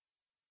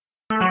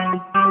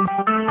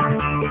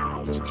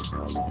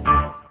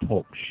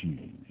Talk shoes.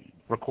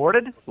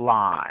 Recorded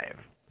live.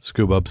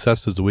 Scuba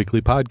Obsessed is the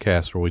weekly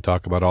podcast where we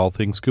talk about all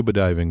things scuba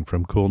diving,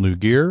 from cool new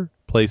gear,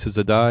 places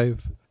to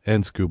dive,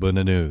 and scuba in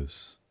the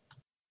news.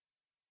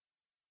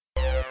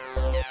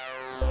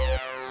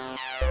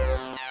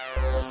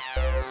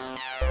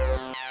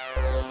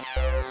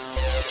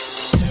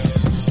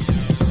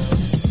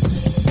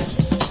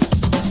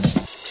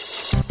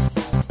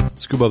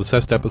 Scuba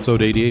Obsessed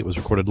episode 88 was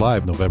recorded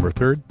live November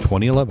 3rd,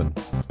 2011.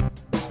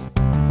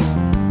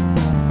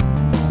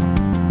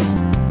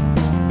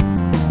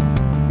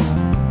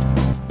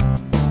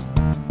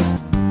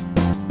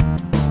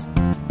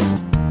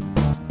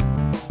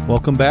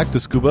 Welcome back to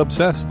Scuba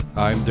Obsessed.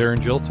 I'm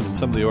Darrin Jilson, and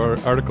some of the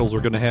articles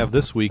we're going to have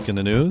this week in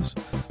the news.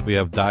 We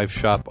have dive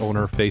shop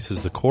owner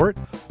faces the court,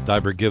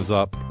 diver gives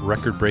up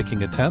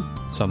record-breaking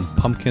attempt, some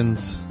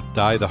pumpkins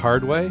die the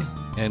hard way,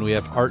 and we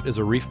have art as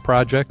a reef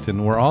project,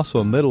 and we're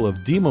also in the middle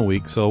of DEMA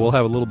week, so we'll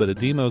have a little bit of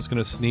DEMA is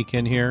going to sneak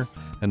in here.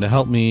 And to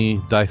help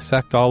me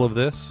dissect all of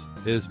this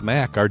is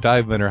Mac, our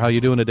dive mentor. How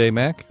you doing today,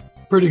 Mac?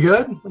 Pretty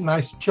good. A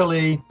nice,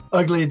 chilly,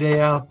 ugly day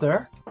out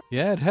there.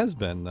 Yeah, it has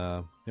been.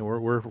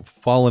 We're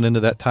falling into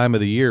that time of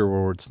the year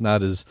where it's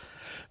not as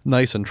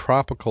nice and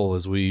tropical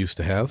as we used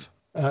to have.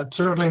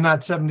 Certainly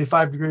not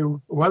 75-degree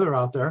weather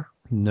out there.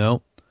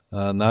 No,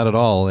 not at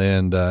all.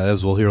 And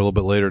as we'll hear a little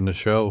bit later in the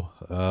show,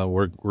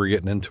 we're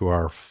getting into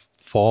our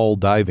fall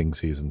diving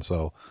season.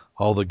 So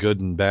all the good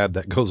and bad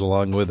that goes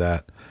along with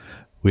that,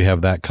 we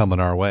have that coming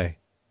our way.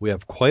 We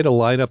have quite a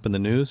lineup in the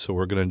news, so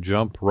we're going to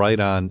jump right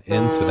on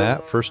into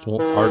that. First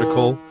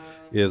article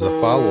is a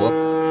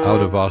follow-up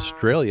out of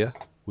Australia.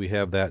 We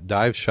have that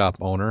dive shop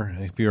owner,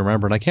 if you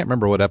remember, and I can't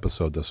remember what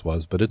episode this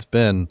was, but it's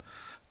been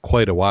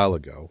quite a while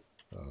ago.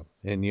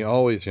 And you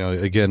always,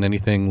 again,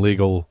 anything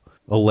legal,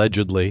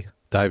 allegedly,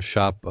 dive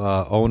shop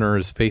owner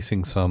is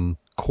facing some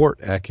court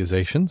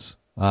accusations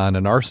on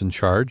an arson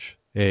charge.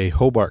 A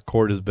Hobart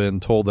court has been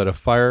told that a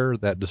fire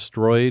that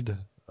destroyed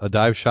a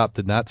dive shop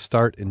did not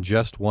start in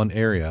just one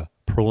area.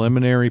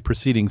 Preliminary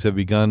proceedings have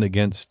begun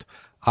against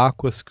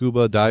Aqua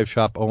Scuba dive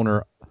shop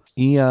owner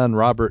Ian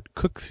Robert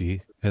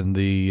Cooksey in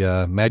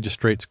the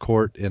magistrate's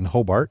court in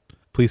Hobart.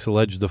 Police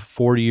allege the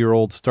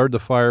 40-year-old started the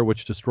fire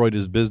which destroyed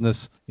his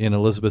business in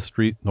Elizabeth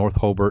Street, North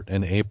Hobart,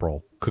 in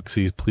April.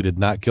 Cooksey pleaded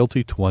not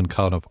guilty to one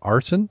count of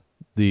arson.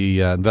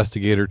 The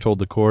investigator told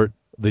the court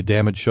the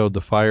damage showed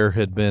the fire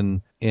had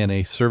been in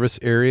a service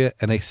area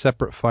and a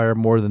separate fire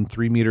more than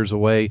 3 meters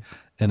away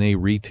in a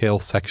retail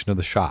section of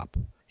the shop.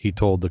 He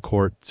told the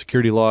court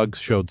security logs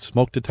showed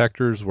smoke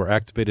detectors were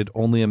activated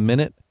only a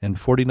minute and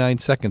 49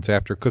 seconds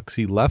after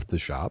Cooksey left the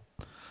shop.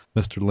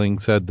 Mr. Ling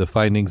said the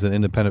findings of an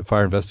independent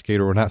fire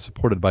investigator were not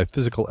supported by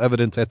physical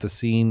evidence at the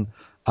scene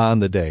on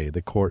the day.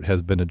 The court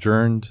has been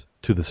adjourned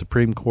to the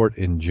Supreme Court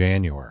in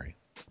January.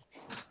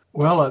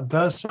 Well, it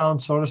does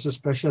sound sort of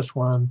suspicious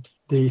when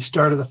the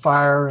start of the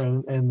fire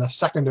and the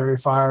secondary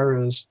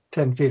fire is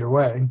 10 feet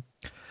away.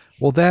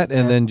 Well, that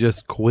and then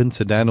just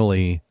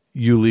coincidentally,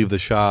 you leave the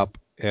shop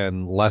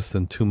and less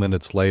than 2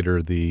 minutes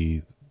later,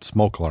 the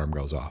smoke alarm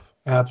goes off.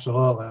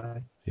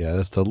 Absolutely. Yeah,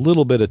 just a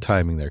little bit of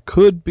timing there.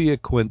 Could be a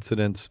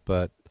coincidence,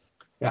 but...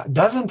 Yeah, it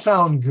doesn't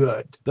sound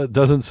good. That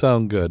doesn't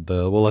sound good.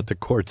 We'll let the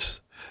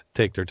courts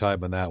take their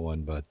time on that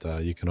one,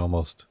 but you can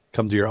almost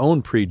come to your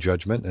own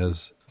prejudgment,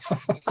 as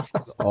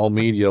all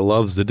media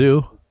loves to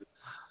do.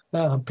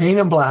 Pain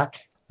and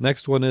black.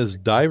 Next one is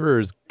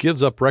divers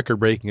gives up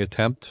record-breaking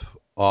attempt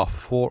off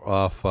Fort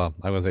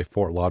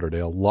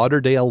Lauderdale.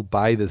 Lauderdale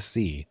by the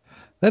Sea.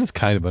 That is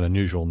kind of an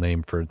unusual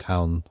name for a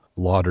town,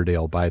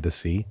 Lauderdale by the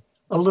Sea.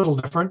 A little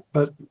different,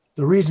 but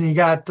the reason he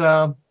got,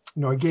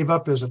 he gave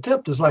up his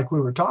attempt is like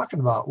we were talking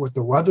about with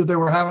the weather they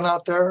were having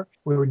out there.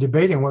 We were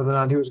debating whether or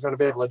not he was going to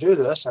be able to do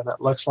this, and it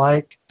looks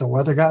like the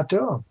weather got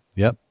to him.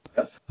 Yep.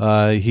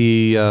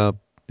 He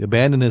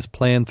abandoned his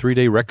planned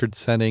 3-day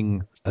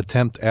record-setting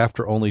attempt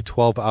after only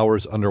 12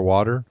 hours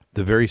underwater.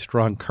 The very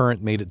strong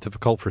current made it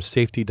difficult for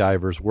safety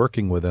divers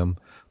working with him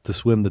to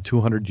swim the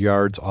 200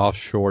 yards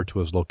offshore to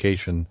his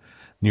location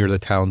near the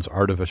town's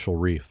artificial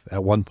reef.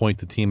 At one point,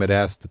 the team had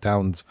asked the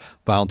town's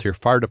volunteer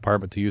fire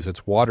department to use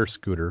its water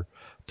scooter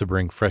to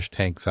bring fresh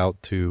tanks out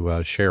to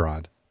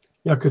Sherrod.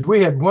 Yeah, because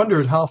we had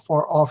wondered how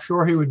far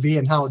offshore he would be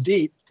and how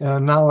deep.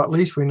 And now at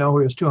least we know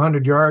he was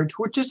 200 yards,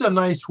 which is a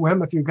nice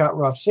swim if you've got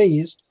rough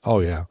seas. Oh,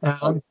 yeah.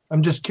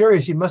 I'm just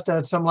curious. He must have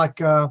had some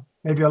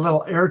maybe a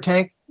little air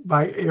tank,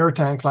 like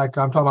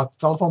I'm talking about the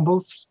telephone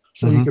booths.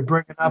 So you could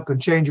bring it up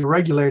and change your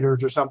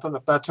regulators or something,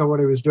 if that's what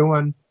he was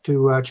doing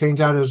to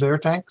change out his air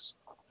tanks.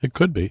 It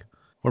could be.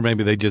 Or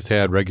maybe they just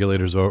had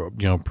regulators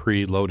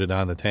pre-loaded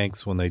on the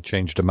tanks when they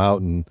changed them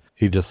out, and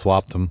he just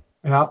swapped them.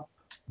 Yeah.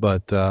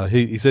 But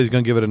he says he's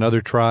going to give it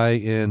another try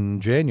in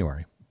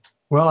January.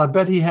 Well, I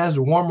bet he has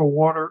warmer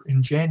water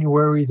in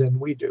January than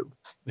we do.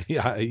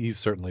 Yeah, he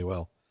certainly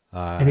will.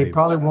 And he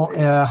probably won't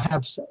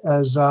have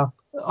as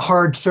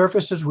hard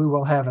surfaces we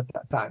will have at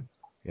that time.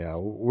 Yeah,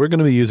 we're going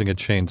to be using a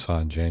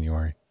chainsaw in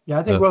January. Yeah,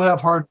 I think we'll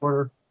have hard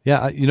water.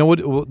 Yeah, you know what?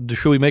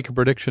 Should we make a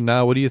prediction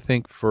now? What do you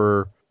think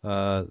for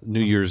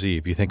New Year's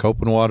Eve? You think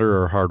open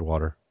water or hard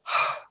water?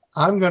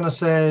 I'm going to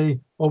say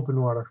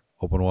open water.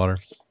 Open water.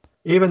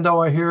 Even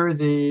though I hear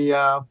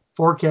the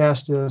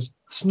forecast is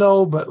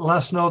snow, but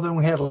less snow than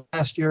we had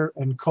last year,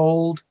 and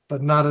cold,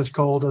 but not as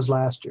cold as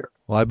last year.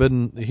 Well, I've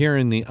been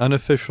hearing the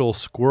unofficial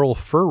squirrel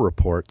fur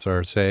reports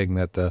are saying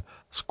that the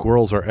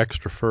squirrels are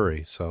extra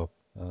furry. So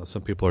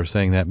some people are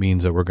saying that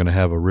means that we're going to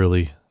have a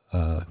really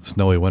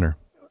snowy winter.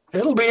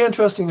 It'll be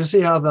interesting to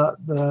see how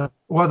the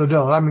weather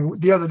does. I mean,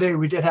 the other day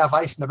we did have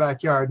ice in the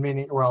backyard,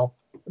 meaning, well,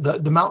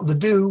 the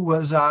dew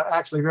was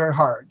actually very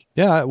hard.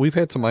 Yeah, we've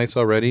had some ice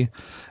already.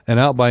 And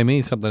out by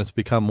me, something that's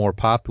become more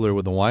popular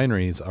with the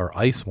wineries are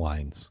ice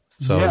wines.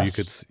 So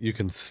Yes. you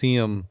can see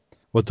them.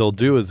 What they'll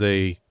do is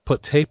they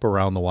put tape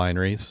around the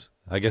wineries.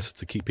 I guess it's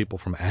to keep people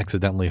from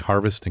accidentally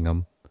harvesting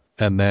them.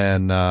 And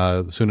then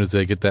as soon as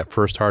they get that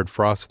first hard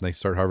frost and they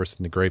start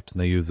harvesting the grapes,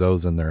 and they use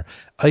those in their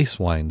ice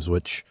wines,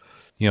 which,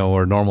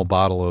 a normal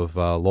bottle of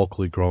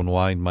locally grown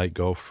wine might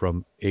go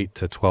from $8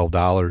 to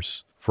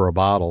 $12 for a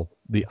bottle.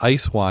 The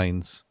ice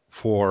wines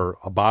for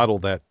a bottle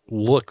that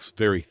looks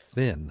very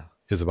thin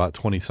is about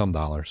 $20-some.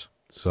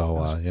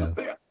 So,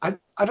 yeah.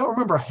 I don't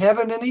remember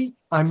having any.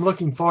 I'm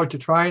looking forward to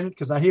trying it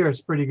because I hear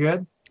it's pretty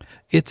good.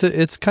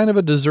 It's kind of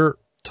a dessert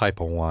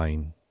type of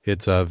wine.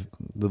 It's the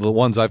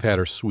ones I've had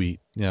are sweet.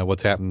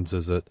 What happens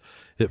is that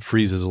it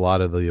freezes a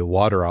lot of the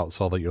water out,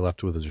 so all that you're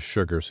left with is just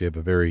sugar. So you have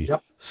a very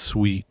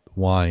sweet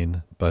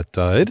wine, but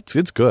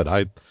it's good.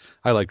 I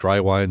like dry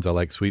wines. I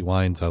like sweet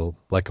wines. I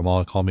like them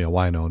all. Call me a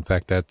wino. In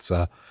fact, that's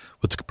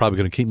what's probably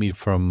going to keep me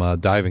from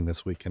diving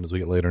this weekend as we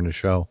get later in the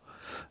show.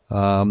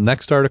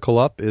 Next article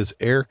up is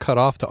air cut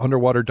off to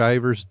underwater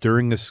divers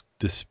during this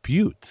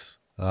dispute.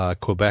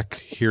 Quebec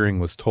hearing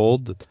was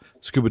told that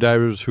scuba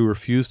divers who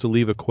refused to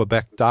leave a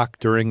Quebec dock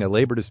during a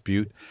labor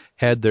dispute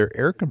had their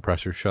air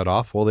compressors shut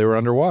off while they were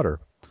underwater.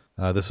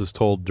 This was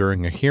told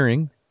during a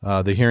hearing.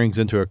 The hearings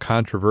into a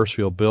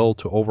controversial bill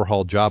to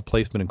overhaul job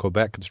placement in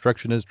Quebec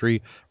construction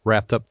industry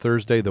wrapped up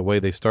Thursday the way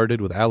they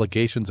started, with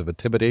allegations of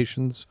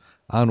intimidations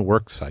on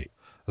work site.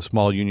 A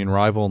small union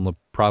rival in the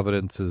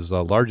province's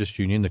largest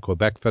union, the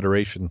Quebec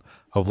Federation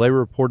of Labor,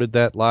 reported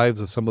that lives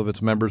of some of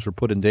its members were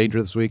put in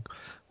danger this week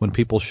when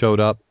people showed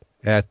up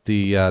at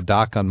the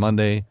dock on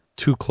Monday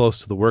too close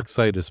to the work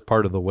site as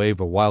part of the wave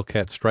of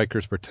wildcat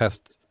strikers'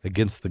 protests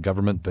against the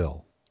government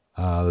bill.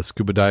 The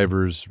scuba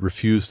divers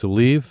refused to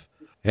leave,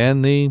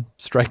 and the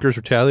strikers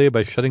retaliated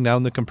by shutting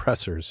down the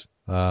compressors.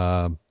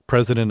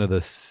 President of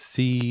the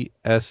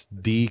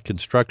CSD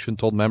Construction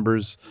told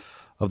members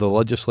of the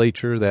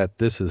legislature that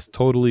this is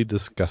totally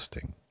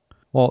disgusting.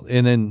 Well,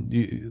 and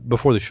then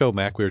before the show,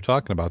 Mac, we were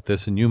talking about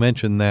this, and you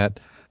mentioned that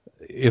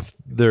if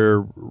they're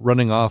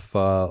running off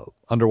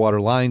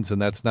underwater lines,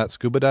 and that's not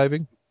scuba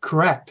diving?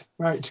 Correct.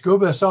 Right.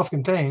 Scuba is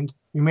self-contained.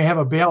 You may have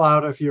a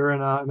bailout if you're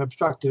in an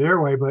obstructed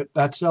airway, but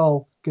that's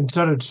still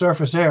considered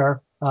surface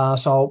air.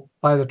 So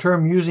by the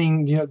term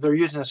they're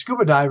using as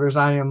scuba divers,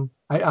 I'm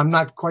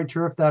not quite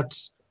sure if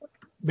that's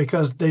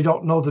because they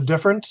don't know the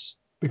difference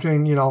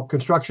between,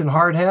 construction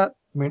hard hat.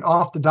 I mean,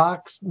 off the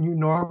docks, you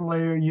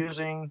normally are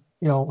using,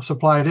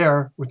 supplied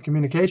air with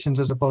communications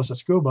as opposed to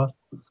scuba.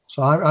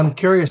 So I'm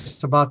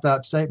curious about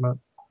that statement.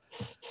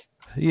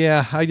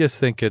 Yeah, I just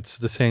think it's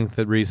the same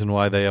reason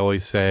why they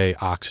always say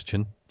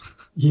oxygen.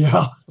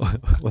 Yeah.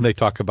 When they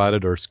talk about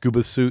it, or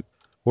scuba suit,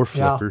 or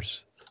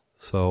flippers. Yeah.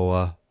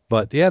 So,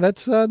 but yeah,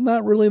 that's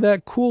not really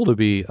that cool to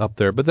be up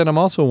there. But then I'm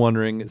also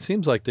wondering, it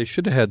seems like they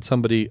should have had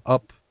somebody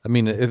up. I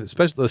mean,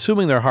 especially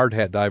assuming they're hard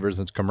hat divers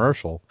and it's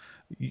commercial,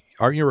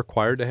 aren't you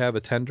required to have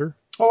a tender?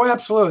 Oh,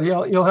 absolutely.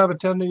 You'll have a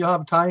tender, you'll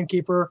have a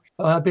timekeeper,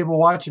 you'll have people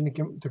watching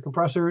the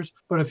compressors.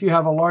 But if you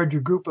have a larger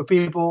group of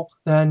people,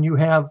 then you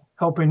have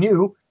helping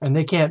you, and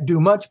they can't do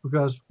much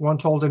because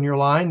one's holding your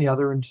line, the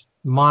other is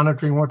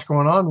monitoring what's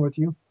going on with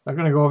you. They're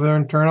going to go over there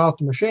and turn off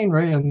the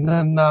machinery, and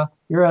then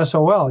you're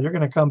SOL. You're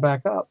going to come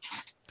back up.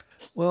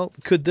 Well,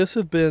 could this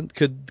have been?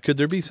 Could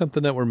there be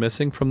something that we're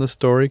missing from the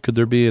story? Could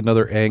there be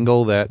another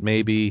angle that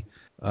maybe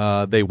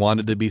they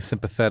wanted to be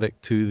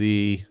sympathetic to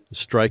the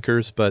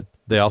strikers, but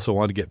they also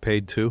wanted to get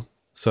paid too?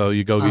 So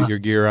you go get your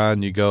gear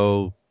on, you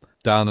go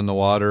down in the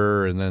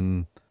water, and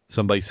then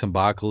somebody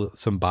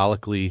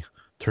symbolically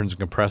turns the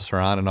compressor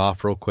on and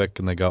off real quick,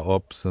 and they go,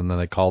 oops, and then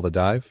they call the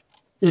dive?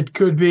 It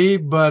could be,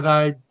 but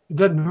it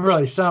didn't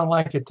really sound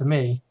like it to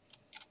me.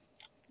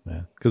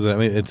 Yeah, because I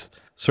mean, it's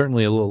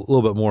certainly a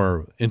little bit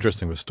more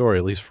interesting of a story,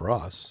 at least for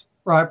us.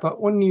 Right,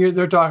 but when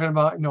they're talking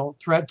about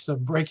threats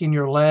of breaking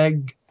your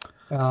leg,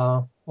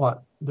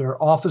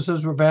 their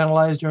offices were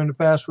vandalized during the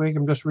past week.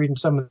 I'm just reading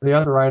some of the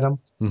other item.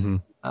 Mm-hmm.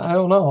 I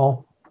don't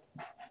know.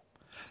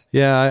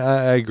 Yeah,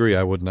 I agree.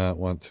 I would not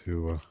want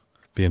to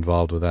be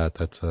involved with that.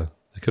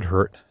 It could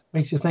hurt.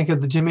 Makes you think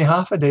of the Jimmy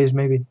Hoffa days,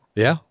 maybe.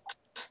 Yeah.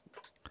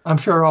 I'm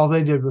sure all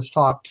they did was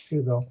talk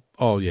too, though.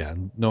 Oh yeah,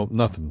 no,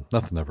 nothing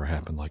ever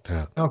happened like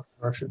that. No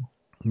conversion.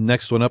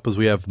 Next one up is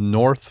we have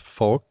North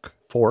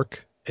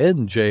Fork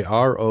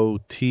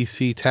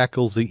NJROTC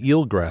tackles the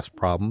eelgrass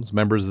problems.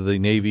 Members of the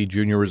Navy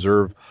Junior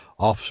Reserve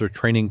Officer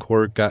Training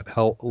Corps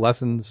got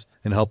lessons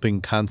in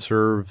helping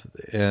conserve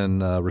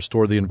and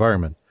restore the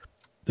environment.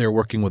 They're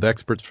working with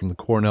experts from the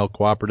Cornell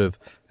Cooperative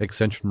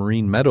Extension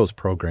Marine Meadows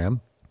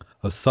Program,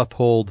 a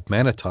Suthold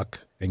Manituck,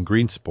 and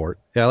Greensport.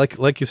 Yeah,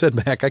 like you said,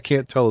 Mac, I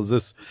can't tell, is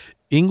this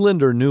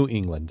England or New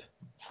England?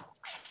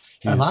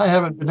 And I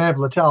haven't been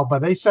able to tell,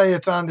 but they say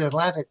it's on the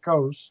Atlantic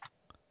coast.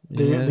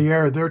 The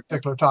area they're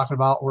particularly talking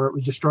about, where it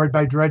was destroyed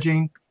by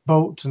dredging,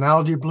 boats, and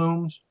algae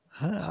blooms.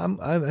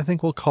 I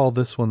think we'll call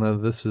this one,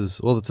 it's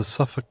a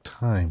Suffolk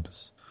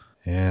Times.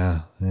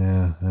 Yeah,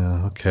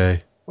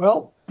 okay.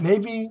 Well,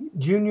 Navy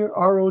Junior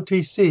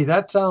ROTC,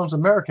 that sounds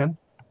American.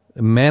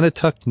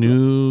 Manituck,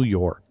 New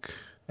York.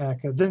 Yeah,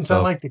 'cause it didn't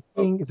sound like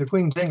the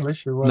Queen's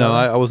English or whatever. No,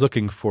 I was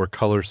looking for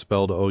color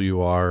spelled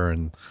O-U-R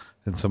and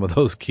some of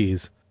those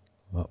keys.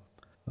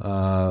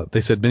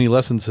 They said many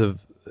lessons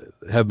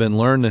have been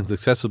learned and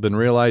success has been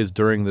realized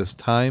during this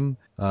time.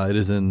 It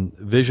is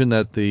envisioned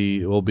that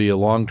will be a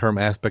long-term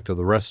aspect of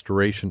the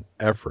restoration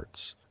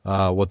efforts.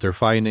 What they're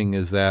finding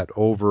is that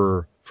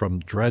over from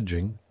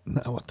dredging,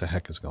 what the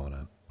heck is going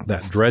on?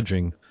 That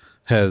dredging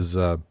has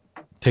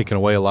taken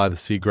away a lot of the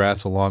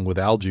seagrass along with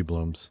algae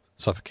blooms,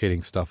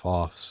 suffocating stuff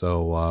off.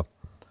 So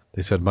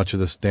they said much of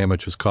this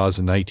damage was caused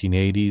in the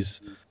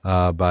 1980s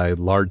by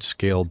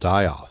large-scale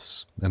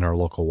die-offs in our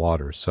local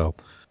waters. So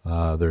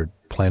they're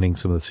planting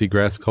some of the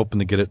seagrass, hoping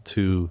to get it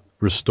to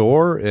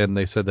restore, and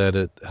they said that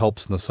it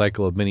helps in the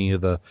cycle of many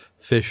of the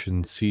fish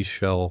and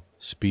seashell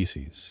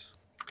species.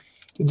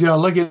 Did you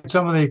look at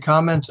some of the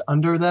comments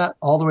under that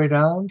all the way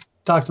down?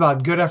 Talked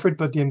about good effort,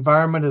 but the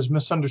environment is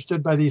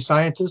misunderstood by these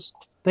scientists.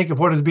 Think of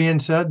what is being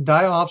said.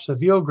 Die-offs of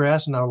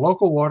eelgrass in our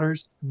local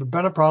waters have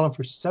been a problem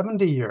for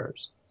 70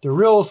 years. The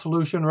real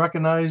solution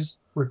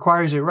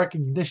requires a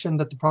recognition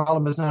that the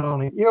problem is not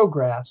only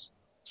eelgrass.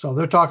 So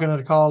they're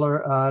talking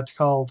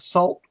called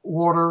salt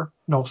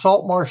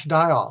marsh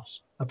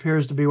die-offs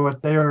appears to be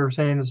what they are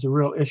saying is the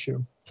real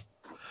issue.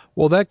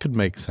 Well, that could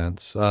make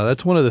sense.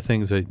 That's one of the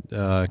things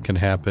that can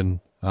happen.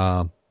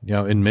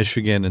 In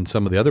Michigan and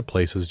some of the other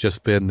places,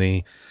 just been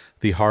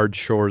the hard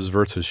shores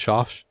versus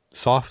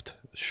soft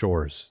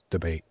shores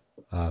debate.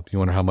 You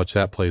wonder how much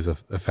that plays a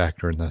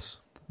factor in this.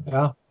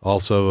 Yeah.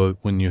 Also,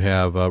 when you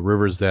have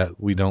rivers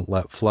that we don't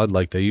let flood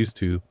like they used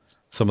to,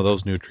 some of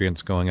those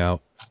nutrients going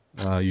out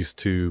used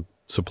to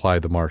supply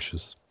the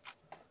marshes.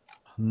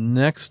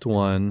 Next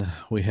one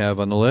we have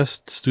on the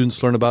list,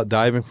 students learn about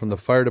diving from the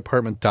fire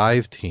department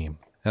dive team.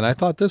 And I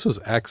thought this was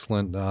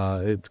excellent.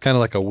 It's kind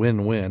of like a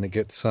win-win. It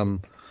gets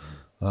some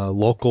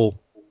local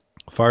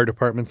fire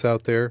departments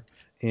out there,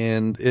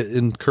 and it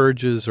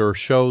encourages or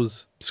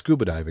shows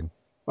scuba diving.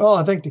 Well,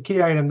 I think the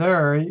key item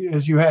there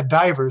is you had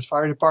divers,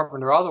 fire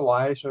department or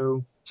otherwise,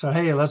 who said,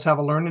 hey, let's have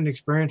a learning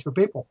experience for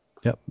people.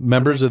 Yep.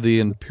 Members of the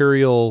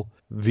Imperial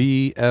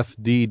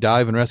VFD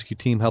dive and rescue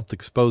team helped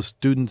expose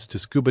students to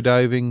scuba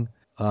diving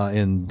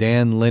in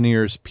Dan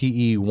Linier's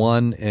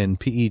PE1 and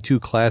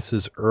PE2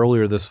 classes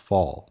earlier this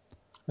fall.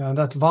 And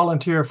that's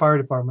volunteer fire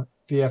department,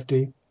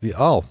 VFD.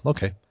 Oh,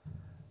 okay.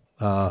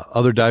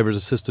 Other divers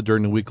assisted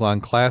during the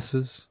week-long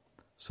classes.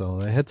 So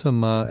they had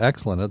some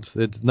excellent.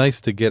 It's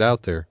nice to get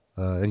out there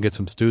and get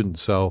some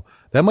students. So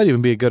that might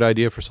even be a good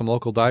idea for some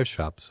local dive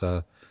shops.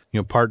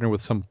 Partner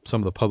with some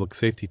of the public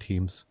safety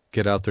teams.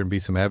 Get out there and be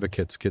some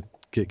advocates. Get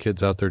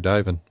kids out there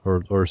diving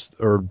or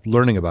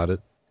learning about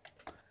it.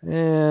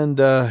 And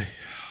you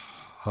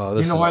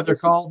know why they're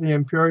called the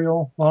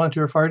Imperial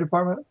Volunteer Fire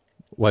Department?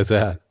 Why's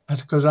that?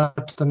 That's because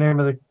that's the name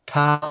of the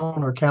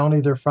town or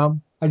county they're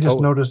from. I just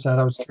noticed that.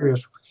 I was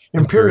curious.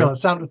 Imperial. It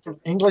sounded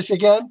English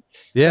again.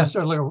 Yeah.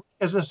 So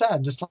as I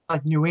said, just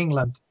like New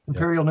England.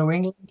 Imperial New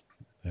England.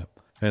 Yeah.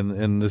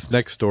 And this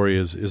next story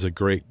is a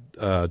great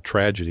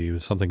tragedy.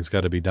 Something's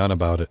got to be done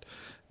about it.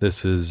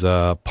 This is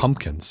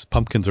pumpkins.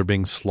 Pumpkins are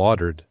being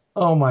slaughtered.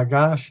 Oh, my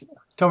gosh.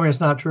 Tell me it's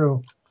not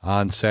true.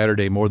 On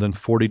Saturday, more than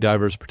 40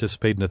 divers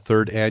participated in the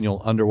third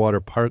annual underwater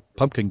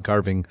pumpkin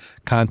carving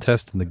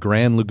contest in the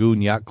Grand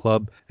Lagoon Yacht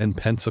Club in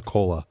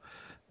Pensacola.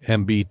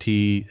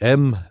 MBT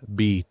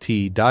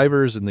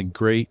divers in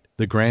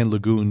the Grand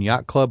Lagoon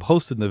Yacht Club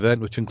hosted an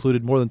event which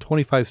included more than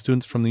 25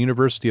 students from the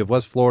University of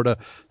West Florida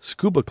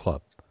Scuba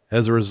Club.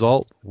 As a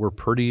result, we're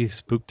pretty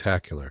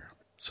spooktacular.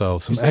 So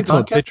some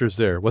excellent pictures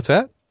there. What's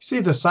that?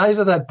 See the size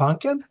of that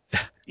pumpkin?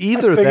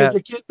 Either that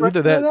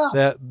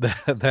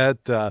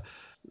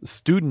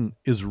student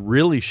is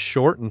really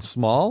short and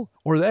small,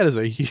 or that is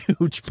a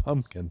huge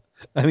pumpkin.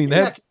 I mean,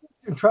 that's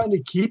you're trying to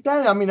keep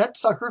that. I mean, that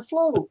sucker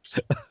floats.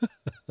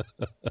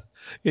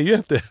 Yeah, you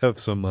have to have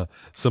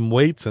some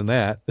weights in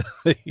that.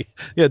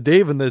 Yeah,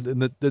 Dave in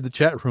the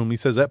chat room, he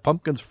says that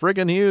pumpkin's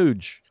friggin'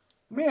 huge.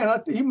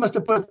 Man, he must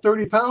have put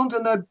 30 pounds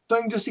in that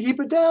thing just to keep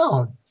it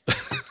down.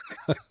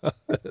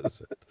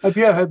 Have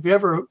you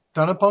ever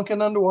done a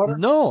pumpkin underwater?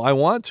 No, I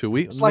want to.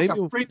 It's like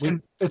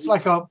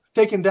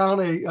taking down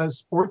a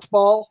sports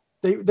ball.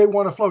 They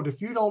want to float.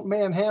 If you don't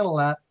manhandle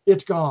that,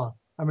 it's gone.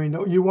 I mean,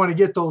 you want to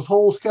get those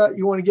holes cut.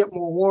 You want to get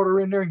more water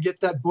in there and get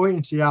that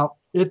buoyancy out.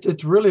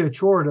 It's really a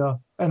chore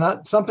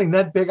something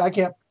that big.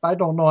 I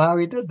don't know how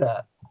he did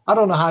that. I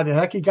don't know how the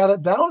heck he got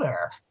it down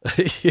there.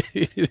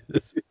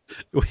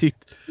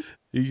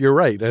 You're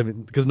right. I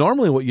mean, because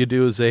normally what you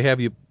do is they have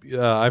you.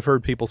 I've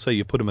heard people say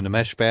you put them in a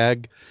mesh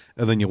bag,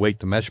 and then you weight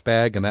the mesh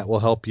bag, and that will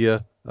help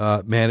you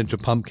manage a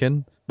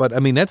pumpkin. But I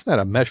mean, that's not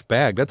a mesh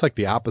bag. That's like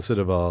the opposite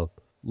of a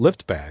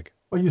lift bag.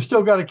 Well, you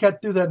still got to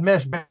cut through that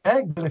mesh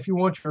bag, but if you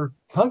want your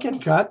pumpkin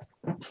cut.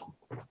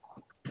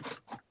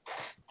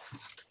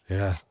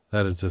 Yeah,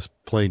 that is just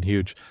plain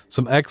huge.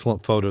 Some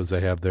excellent photos they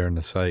have there on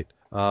the site.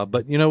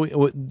 But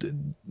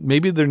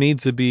maybe there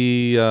needs to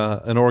be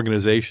an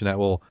organization that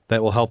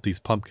will help these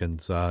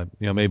pumpkins.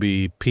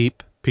 Maybe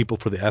people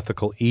for the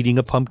ethical eating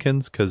of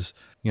pumpkins, because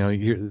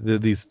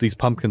these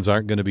pumpkins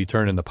aren't going to be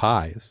turned into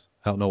pies.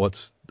 I don't know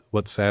what's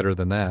sadder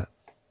than that.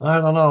 I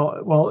don't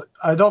know. Well,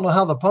 I don't know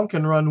how the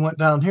pumpkin run went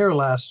down here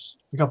a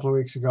couple of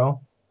weeks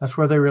ago. That's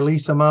where they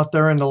release them out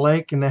there in the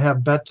lake, and they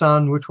have bets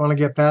on which one to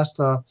get past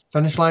the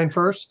finish line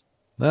first.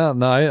 No,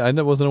 I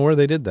wasn't aware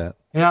they did that.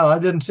 Yeah, I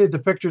didn't see the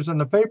pictures in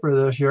the paper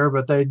this year,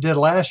 but they did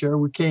last year.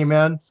 We came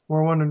in,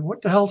 we're wondering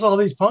what the hell's all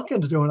these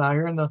pumpkins doing out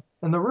here in the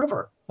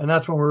river, and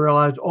that's when we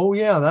realized, oh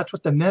yeah, that's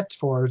what the net's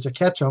for, is to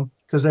catch them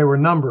because they were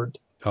numbered.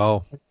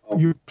 Oh.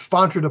 You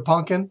sponsored a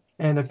pumpkin,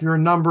 and if your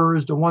number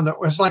is the one that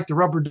it's like the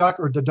rubber duck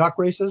or the duck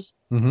races.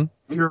 Mm-hmm.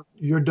 If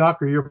your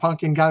duck or your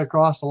pumpkin got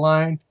across the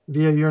line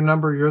via your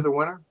number, you're the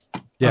winner.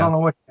 Yeah. I don't know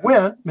what you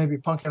win, maybe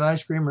pumpkin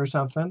ice cream or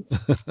something.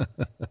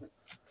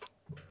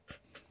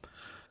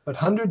 But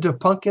hundreds of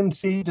pumpkin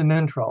seeds and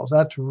intros.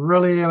 That's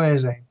really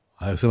amazing.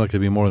 I assume it could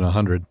be more than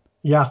 100.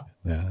 Yeah.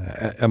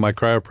 Yeah. At my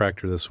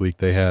chiropractor this week,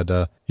 they had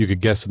you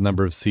could guess the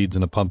number of seeds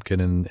in a pumpkin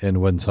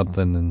and win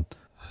something, and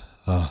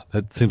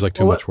that seems like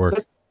too much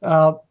work.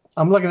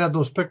 I'm looking at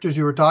those pictures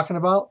you were talking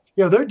about.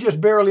 Yeah, they're just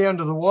barely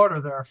under the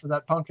water there for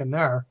that pumpkin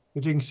there,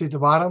 as you can see at the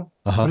bottom.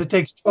 Uh-huh. But it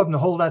takes two of them to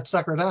hold that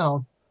sucker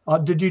down.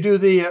 Did you do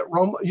the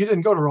Roma? You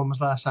didn't go to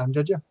Roma's last time,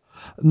 did you?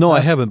 No, I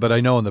haven't, but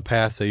I know in the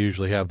past they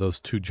usually have those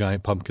two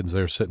giant pumpkins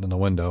there sitting in the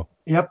window.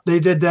 Yep, they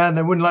did that, and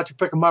they wouldn't let you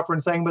pick them up or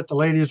anything, but the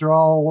ladies are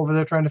all over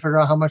there trying to figure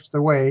out how much they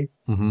weigh.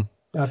 Mm-hmm.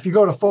 If you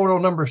go to photo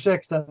number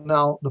 6, then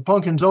now the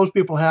pumpkins those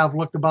people have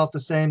looked about the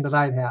same that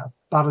I'd have,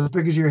 about as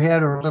big as your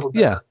head or a little bit.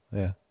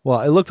 Yeah.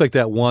 Well, it looked like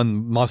that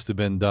one must have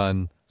been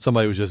done.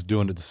 Somebody was just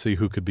doing it to see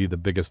who could be the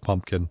biggest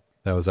pumpkin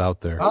that was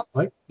out there.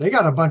 Well, they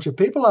got a bunch of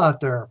people out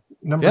there.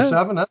 Number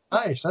 7, that's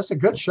nice. That's a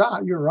good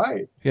shot. You're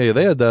right. Yeah,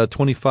 they had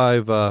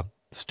 25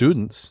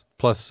 students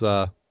plus.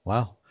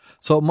 Wow.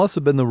 So it must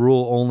have been the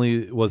rule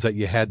only was that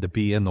you had to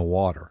be in the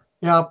water.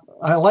 Yeah,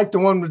 I like the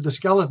one with the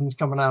skeletons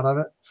coming out of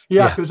it.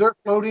 Yeah, because they're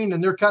floating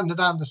and they're cutting it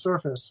on the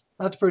surface.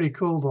 That's pretty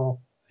cool, though.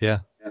 Yeah.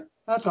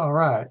 That's all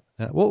right.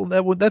 Yeah, well,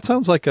 that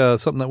sounds like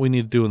something that we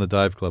need to do in the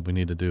dive club. We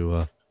need to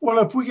do. Well,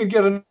 if we could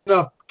get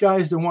enough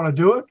guys to want to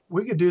do it,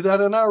 we could do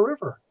that in our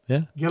river.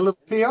 Yeah. Get a little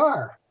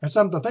PR. That's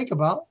something to think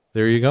about.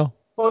 There you go.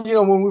 Well,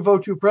 when we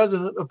vote you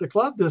president of the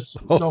club this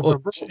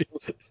November,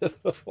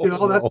 that's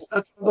one of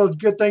those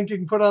good things you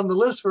can put on the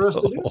list for us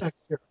to do next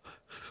year.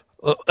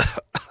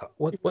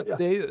 What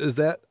day is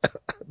that?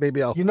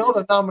 Maybe I'll.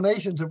 The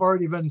nominations have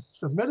already been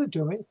submitted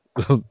to me.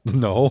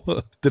 No,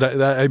 did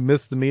I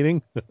miss the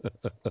meeting?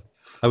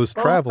 I was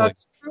traveling.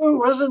 That's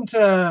true, isn't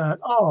it?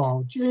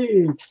 Oh,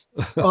 gee.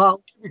 Well,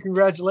 I'll give you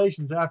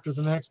congratulations after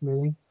the next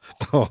meeting.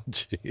 Oh,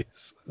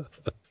 jeez.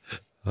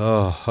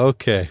 Oh,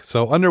 okay.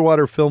 So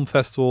Underwater Film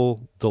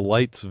Festival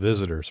delights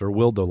visitors, or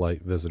will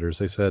delight visitors.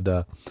 They said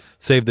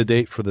save the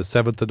date for the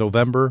 7th of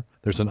November.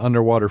 There's an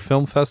Underwater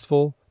Film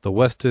Festival. The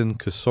Westin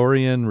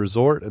Kasorian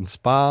Resort and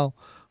Spa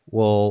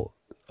will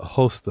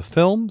host the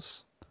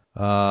films.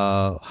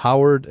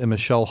 Howard and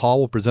Michelle Hall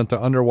will present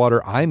the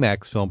Underwater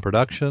IMAX film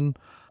production.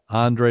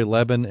 Andre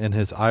Levin and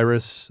his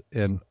Iris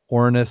and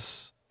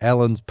Ornis,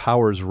 Alan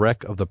Powers'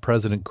 wreck of the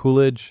President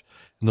Coolidge.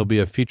 And there'll be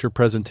a feature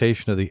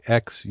presentation of the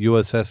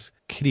ex-USS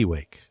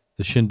Kittiwake.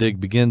 The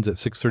shindig begins at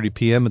 6:30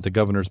 p.m. at the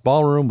Governor's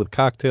Ballroom with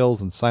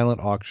cocktails and silent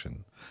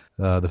auction.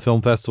 The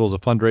film festival is a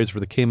fundraiser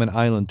for the Cayman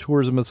Island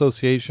Tourism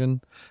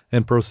Association,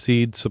 and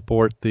proceeds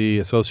support the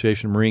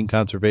Association Marine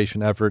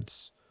Conservation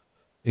efforts,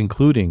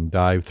 including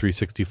Dive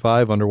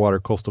 365, underwater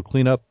coastal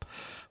cleanup,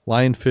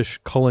 lionfish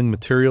culling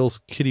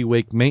materials,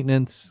 kittiwake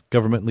maintenance,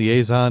 government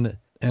liaison,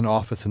 and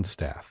office and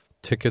staff.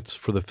 Tickets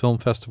for the film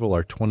festival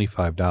are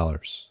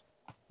 $25.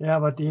 Yeah,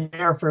 but the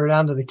airfare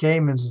down to the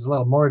Caymans is a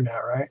little more than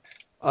that,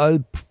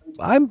 right?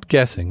 I'm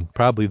guessing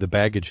probably the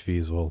baggage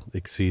fees will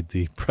exceed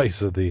the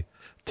price of the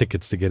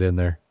tickets to get in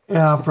there.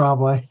 Yeah,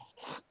 probably.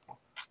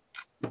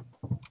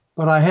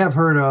 But I have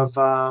heard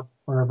of,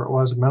 wherever it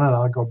was a minute,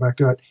 I'll go back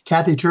to it.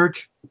 Kathy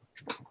Church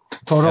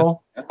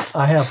photo. Yes.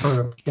 I have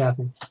heard of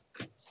Kathy.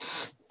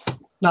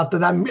 Not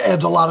that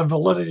adds a lot of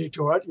validity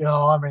to it,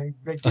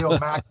 big deal.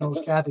 Mac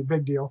knows Kathy,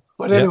 big deal.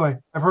 But anyway,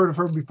 I've heard of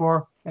her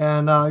before,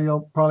 and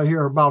you'll probably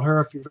hear about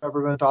her if you've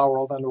ever been to Our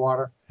World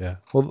Underwater. Yeah.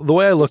 Well, the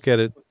way I look at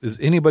it is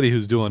anybody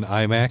who's doing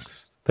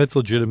IMAX, that's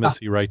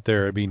legitimacy right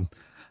there. I mean,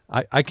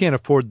 I can't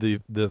afford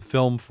the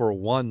film for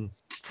one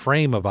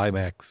frame of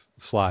IMAX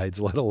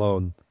slides, let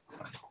alone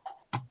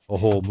a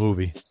whole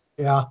movie.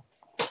 Yeah.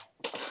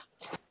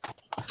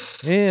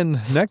 And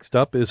next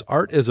up is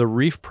Art as a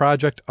Reef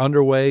Project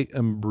Underway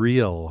in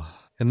Breel.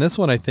 And this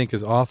one, I think,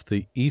 is off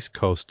the east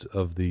coast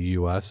of the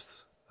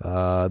U.S.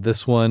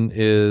 This one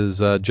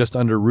is just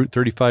under Route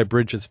 35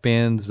 bridge that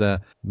spans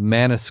the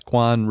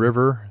Manasquan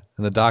River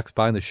and the docks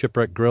behind the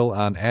Shipwreck Grill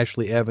on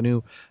Ashley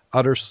Avenue.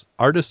 Artists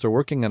are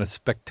working on a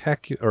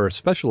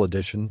special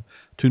addition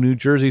to New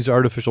Jersey's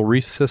artificial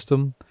reef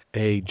system,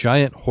 a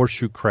giant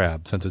horseshoe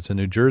crab. Since it's in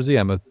New Jersey,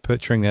 I'm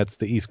picturing that's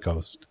the East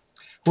Coast.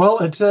 Well,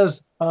 it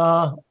says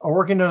are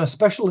working on a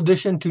special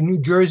addition to New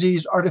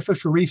Jersey's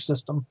artificial reef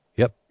system.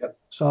 Yep.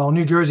 So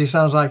New Jersey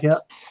sounds like it.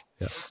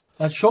 Yep.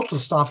 That's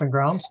Schultz's stomping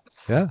grounds.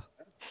 Yeah.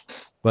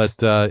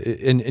 But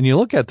and you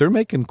look at, they're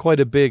making quite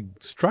a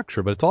big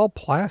structure, but it's all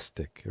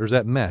plastic. Or is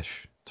that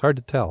mesh? It's hard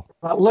to tell.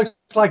 It looks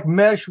like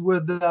mesh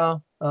with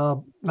not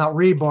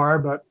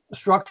rebar, but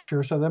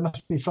structure. So they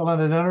must be filling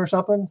it in or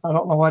something. I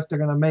don't know what they're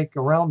going to make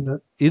around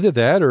it. Either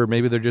that, or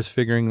maybe they're just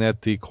figuring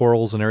that the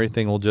corals and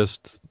everything will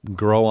just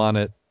grow on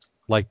it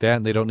like that,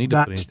 and they don't need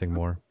to put anything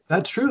more.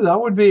 That's true. That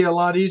would be a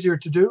lot easier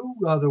to do.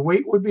 The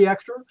weight would be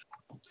extra.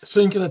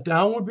 Sinking it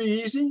down would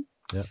be easy.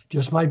 Yep.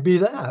 Just might be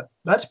that.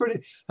 That's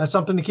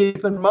something to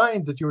keep in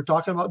mind, that you were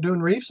talking about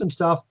doing reefs and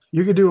stuff.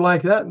 You could do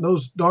like that, and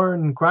those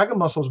darn cragga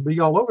mussels would be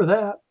all over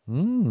that.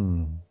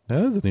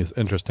 That is an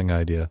interesting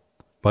idea.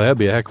 But that'd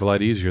be a heck of a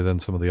lot easier than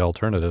some of the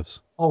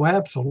alternatives. Oh,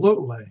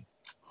 absolutely.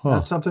 Huh.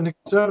 That's something to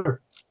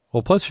consider.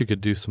 Well, plus you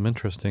could do some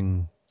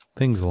interesting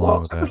things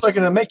along with that. I was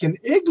looking at making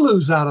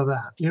igloos out of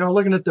that.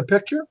 Looking at the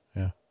picture.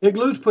 Yeah.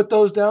 Igloos, put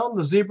those down.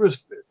 The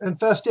zebras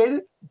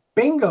infestated.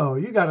 Bingo.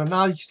 You got a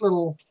nice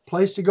little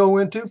place to go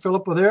into. Fill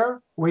up with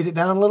air. Weight it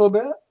down a little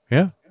bit.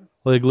 Yeah.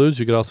 Well, igloos,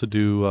 you could also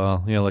do,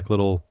 like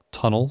little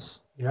tunnels.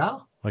 Yeah.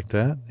 Like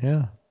that.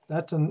 Yeah.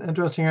 That's an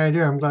interesting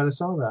idea. I'm glad I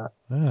saw that.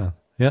 Yeah.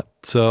 Yeah.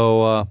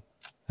 So,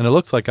 and it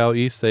looks like out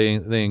east they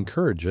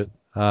encourage it.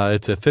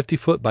 It's a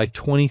 50-foot by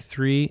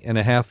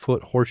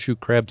 23.5-foot horseshoe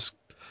crab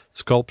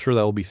sculpture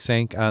that will be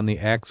sank on the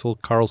Axel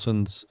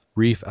Carlson's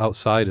reef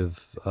outside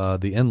of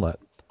the inlet.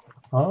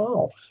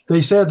 Oh,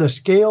 they said the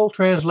scale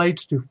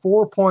translates to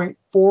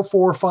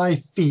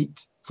 4.445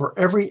 feet for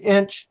every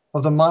inch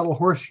of the model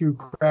horseshoe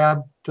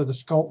crab to the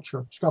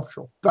sculpture.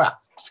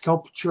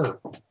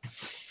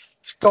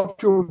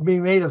 Sculpture would be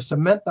made of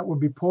cement that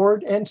would be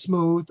poured and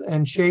smoothed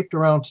and shaped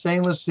around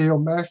stainless steel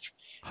mesh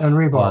and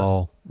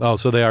rebar. Oh,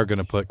 so they are going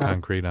to put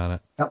concrete on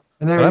it. Yep.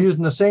 And they're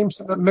using the same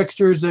cement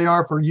mixtures that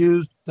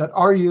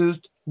are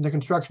used in the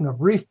construction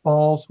of reef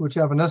balls, which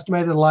have an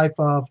estimated life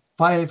of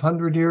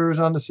 500 years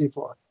on the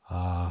seafloor.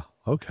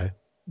 Okay.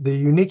 The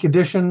unique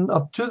addition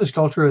to the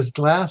sculpture is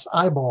glass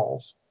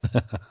eyeballs.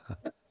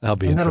 That'll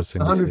be interesting.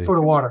 100 foot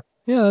of water.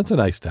 Yeah, that's a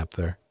nice step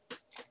there.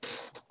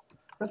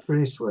 That's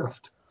pretty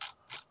swift.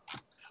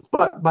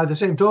 But by the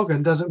same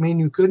token, doesn't mean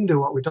you couldn't do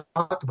what we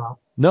talked about.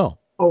 No.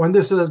 Oh, and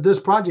this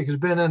project has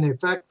been in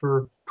effect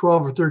for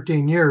 12 or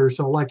 13 years.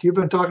 So like you've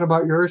been talking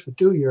about yours for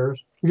 2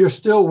 years, you're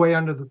still way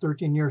under the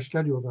 13-year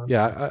schedule then.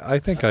 Yeah, I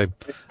think I've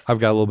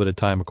got a little bit of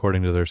time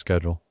according to their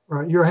schedule.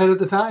 Right, you're ahead of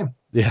the time.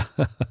 Yeah.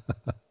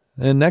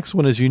 And next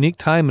one is Unique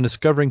Time in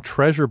Discovering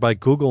Treasure by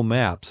Google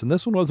Maps. And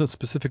this one wasn't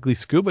specifically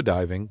scuba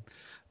diving,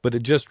 but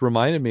it just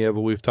reminded me of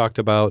what we've talked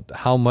about,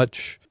 how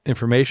much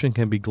information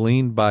can be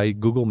gleaned by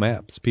Google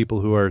Maps. People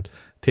who are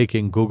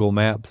taking Google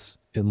Maps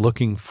and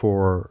looking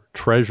for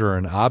treasure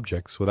and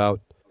objects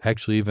without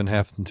actually even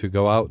having to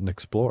go out and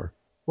explore.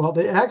 Well,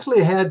 they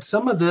actually had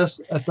some of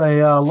this at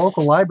the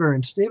local library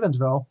in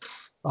Stevensville,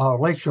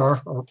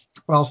 Lakeshore,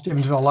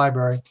 Stevensville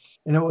Library.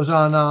 And it was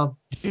on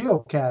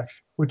geocache,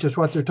 which is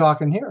what they're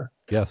talking here.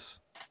 Yes.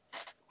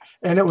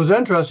 And it was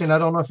interesting. I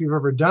don't know if you've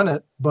ever done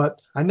it,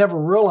 but I never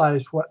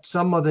realized what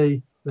some of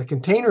the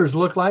containers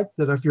look like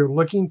that if you're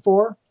looking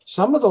for.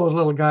 Some of those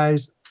little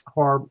guys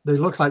they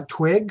look like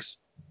twigs.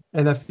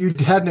 And if you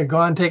hadn't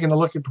gone taking a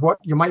look at what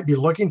you might be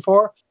looking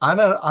for,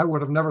 I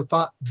would have never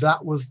thought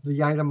that was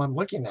the item I'm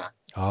looking at.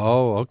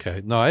 Oh,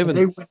 okay. No, I haven't.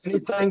 They went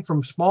anything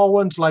from small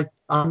ones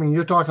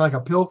you're talking like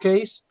a pill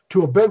case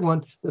to a big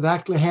one that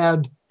actually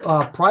had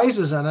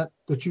prizes in it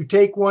that you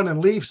take one and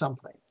leave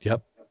something.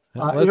 Yep. It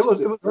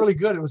was really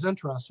good. It was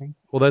interesting.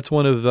 Well, that's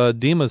one of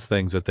DEMA's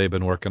things that they've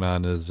been working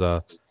on is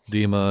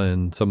DEMA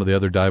and some of the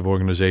other dive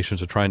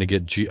organizations are trying to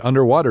get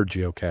underwater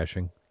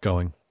geocaching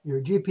going. Your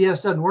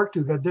GPS doesn't work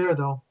too good there,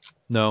 though.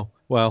 No.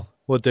 Well,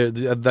 I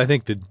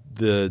think the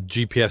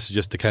GPS is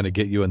just to kind of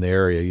get you in the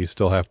area. You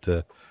still have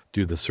to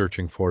do the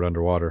searching for it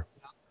underwater.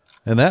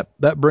 And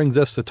that brings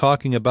us to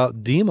talking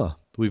about DEMA.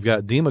 We've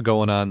got DEMA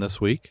going on this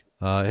week.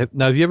 Now,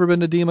 have you ever been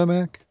to DEMA,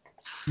 Mac?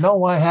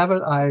 No, I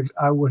haven't.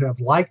 I would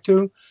have liked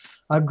to.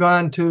 I've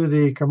gone to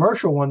the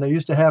commercial one they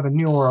used to have in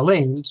New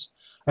Orleans,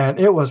 and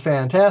it was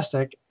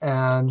fantastic.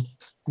 And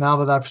now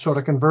that I've sort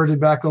of converted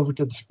back over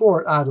to the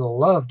sport, I'd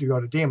love to go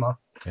to DEMA.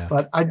 Yeah.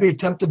 But I'd be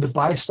tempted to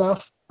buy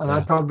stuff, and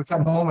I'd probably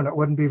come home, and it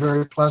wouldn't be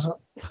very pleasant.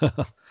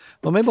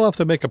 Well, maybe I'll have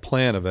to make a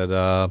plan of it.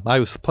 I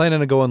was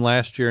planning on going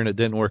last year, and it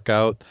didn't work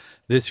out.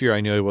 This year,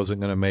 I knew I wasn't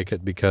going to make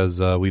it because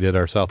we did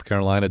our South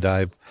Carolina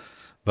dive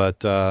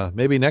But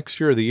maybe next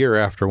year or the year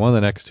after, one of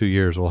the next 2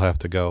 years, we'll have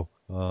to go.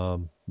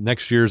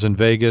 Next year's in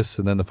Vegas,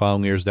 and then the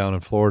following year's down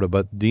in Florida.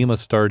 But DEMA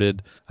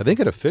started, I think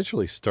it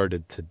officially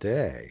started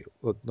today.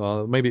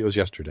 Maybe it was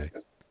yesterday. I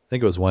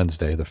think it was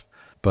Wednesday.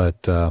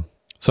 But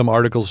some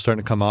articles are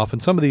starting to come off,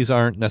 and some of these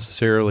aren't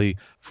necessarily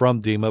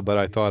from DEMA, but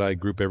I thought I'd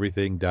group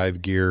everything,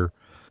 dive gear,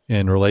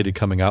 and related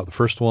coming out. The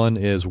first one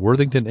is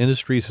Worthington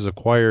Industries has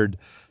acquired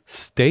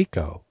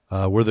Staco.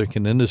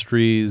 Worthington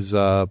Industries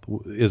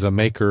is a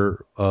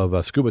maker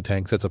of scuba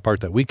tanks. That's a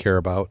part that we care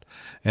about.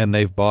 And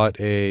they've bought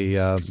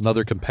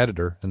another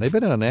competitor. And they've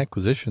been on an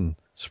acquisition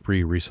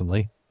spree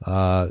recently.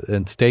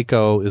 And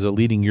Staco is a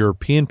leading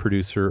European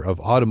producer of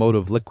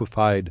automotive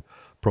liquefied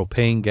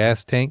propane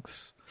gas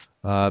tanks.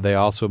 They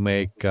also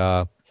make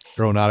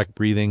aeronautic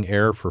breathing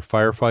air for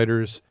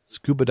firefighters,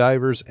 scuba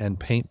divers, and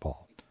paintball.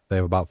 They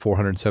have about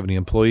 470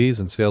 employees,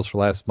 and sales for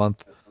last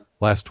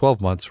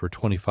 12 months were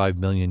 $25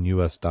 million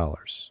US.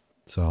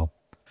 So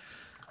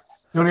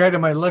the only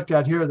item I looked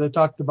at here, they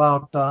talked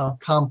about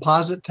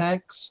composite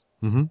tanks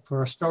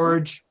for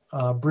storage,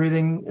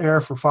 breathing air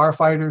for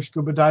firefighters,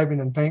 scuba diving,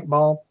 and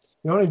paintball.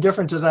 The only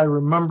difference as I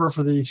remember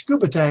for the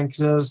scuba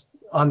tanks is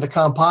on the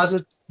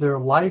composite, their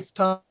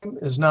lifetime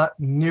is not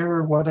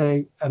near what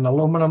an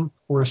aluminum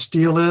or a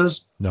steel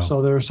is. No.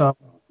 So there's some,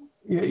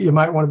 you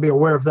might want to be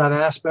aware of that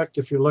aspect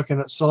if you're looking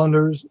at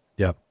cylinders.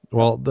 Yeah.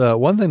 Well, the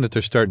one thing that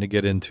they're starting to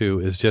get into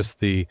is just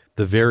the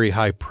very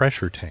high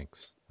pressure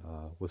tanks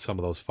with some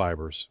of those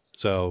fibers.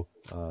 So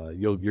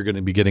you're going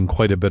to be getting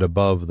quite a bit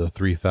above the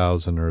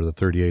 3,000 or the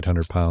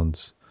 3,800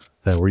 pounds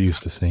that we're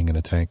used to seeing in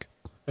a tank.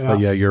 Yeah. But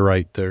yeah, you're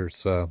right.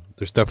 There's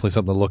definitely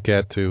something to look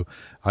at too.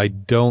 I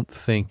don't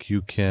think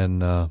you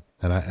can,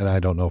 and I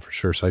don't know for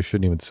sure, so I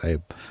shouldn't even say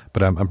it,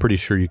 but I'm pretty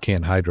sure you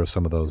can't hydro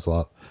some of those.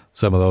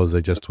 Some of those,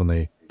 they just, when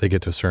they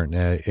get to a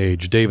certain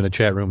age. Dave in the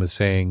chat room is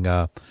saying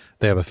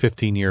they have a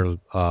 15-year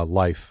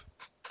life.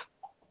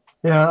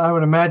 Yeah, I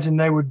would imagine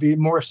they would be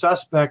more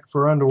suspect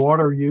for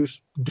underwater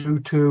use due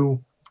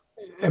to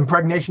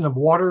impregnation of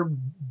water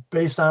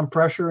based on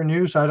pressure and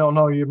use. I don't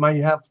know. You might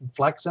have some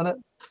flex in it.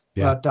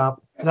 Yeah. But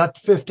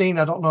that's 15.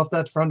 I don't know if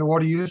that's for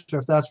underwater use or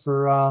if that's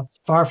for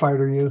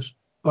firefighter use.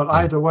 But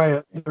either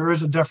way, there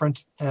is a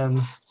difference,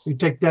 and you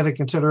take that into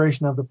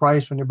consideration of the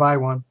price when you buy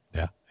one.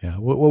 Yeah.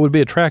 What would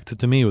be attractive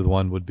to me with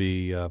one would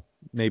be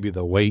maybe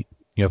the weight.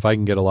 If I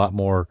can get a lot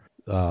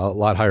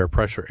higher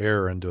pressure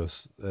air into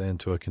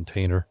a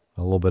container,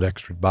 a little bit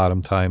extra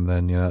bottom time,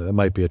 then it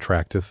might be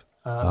attractive.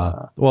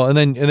 Well, and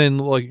then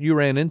like you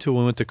ran into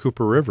when we went to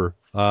Cooper River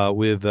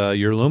with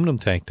your aluminum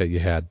tank that you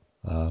had.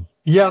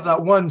 Yeah,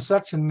 that one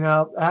section.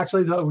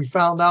 Actually, that we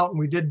found out, and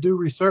we did do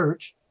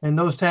research, and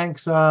those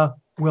tanks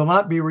will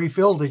not be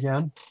refilled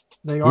again.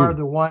 They are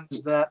the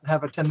ones that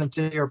have a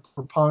tendency or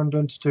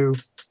preponderance to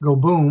go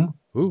boom.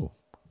 Ooh,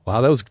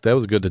 wow, that was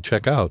good to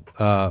check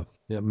out.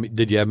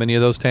 Did you have many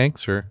of those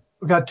tanks, or?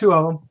 We got 2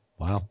 of them.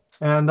 Wow.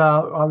 And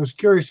I was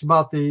curious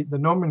about the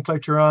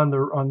nomenclature on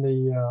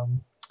the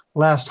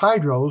last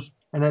hydros,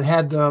 and it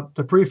had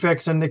the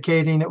prefix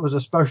indicating it was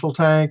a special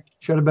tank.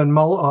 Should have been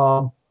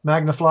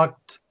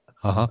Magnafluxed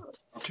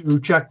to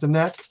check the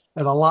neck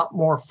at a lot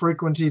more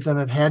frequency than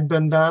it had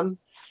been done,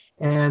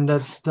 and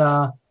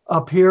that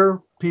up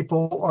here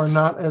people are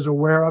not as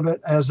aware of it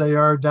as they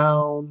are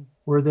down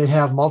where they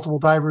have multiple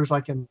divers,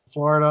 like in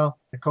Florida,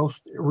 the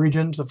coast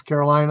regions of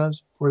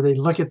Carolinas, where they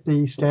look at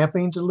the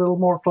stampings a little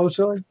more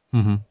closely.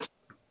 Mm-hmm.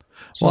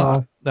 So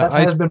well, that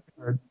has been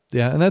heard.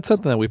 Yeah, and that's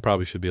something that we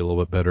probably should be a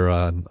little bit better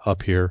on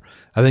up here.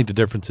 I think the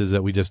difference is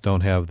that we just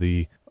don't have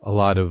a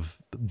lot of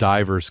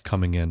divers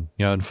coming in.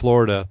 In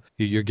Florida,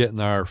 you're getting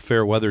our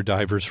fair weather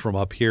divers from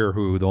up here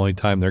who the only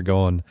time they're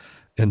going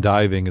and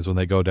diving is when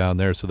they go down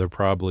there. So they're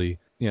probably,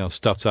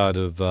 stuffs out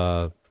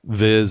of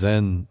Viz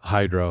and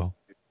Hydro.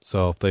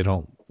 So if they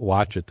don't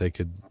watch it, they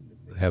could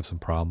have some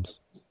problems.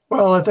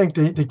 Well, I think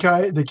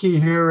the key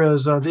here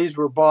is these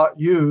were bought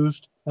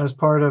used as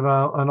part of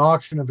an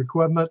auction of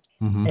equipment,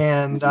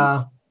 and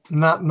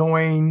not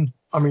knowing,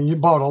 you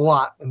bought a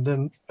lot, and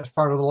then as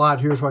part of the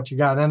lot, here's what you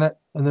got in it.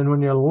 And then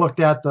when you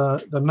looked at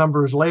the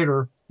numbers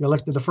later, you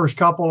looked at the first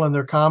couple and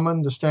they're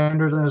common. The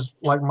standard is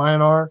like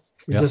mine are.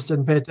 You just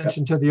didn't pay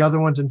attention to the other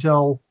ones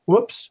until,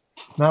 whoops,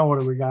 now what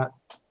do we got?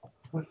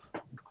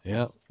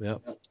 Yeah.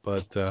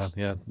 But,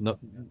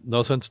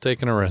 no sense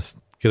taking a risk.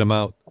 Get them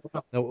out.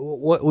 Now,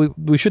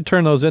 we should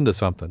turn those into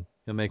something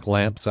and make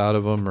lamps out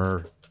of them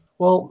or...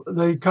 Well,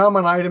 the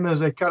common item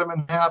is they cut them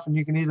in half, and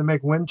you can either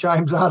make wind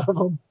chimes out of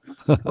them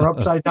or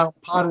upside-down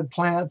potted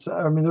plants.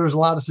 There's a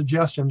lot of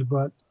suggestions,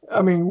 but,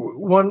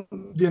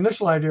 the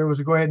initial idea was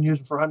to go ahead and use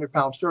them for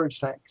 100-pound storage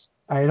tanks.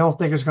 I don't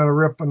think it's going to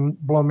rip and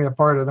blow me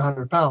apart at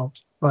 100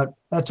 pounds, but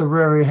that's a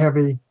very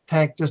heavy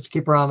tank just to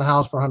keep around the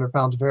house for 100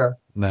 pounds of air.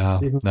 No,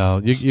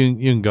 you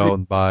can go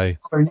and buy...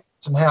 Or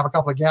and have a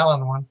couple of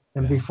gallon one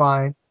and be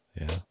fine.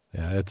 Yeah,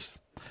 it's...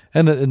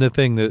 And the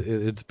thing that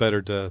it's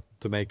better to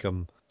make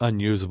them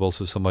unusable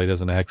so somebody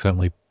doesn't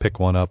accidentally pick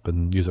one up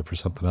and use it for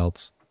something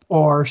else.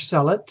 Or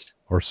sell it.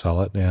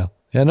 Yeah.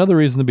 Another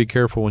reason to be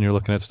careful when you're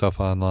looking at stuff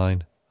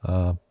online.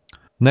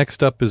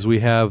 Next up is we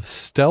have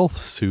Stealth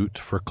Suit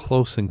for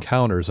Close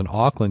Encounters. An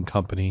Auckland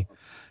company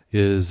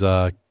has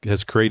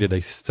created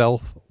a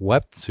stealth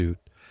wetsuit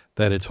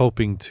that it's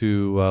hoping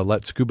to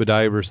let scuba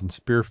divers and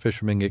spear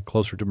fishermen get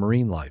closer to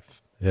marine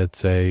life.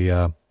 He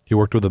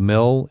worked with a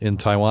mill in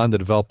Taiwan to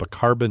develop a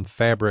carbon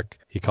fabric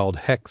he called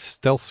Hex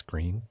Stealth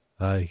Screen.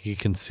 He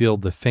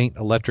concealed the faint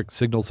electric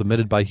signals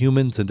emitted by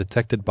humans and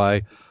detected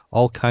by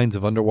all kinds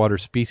of underwater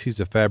species.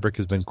 The fabric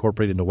has been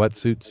incorporated into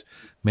wetsuits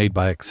made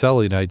by Excel,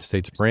 a United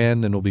States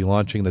brand, and will be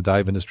launching the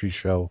dive industry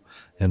show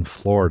in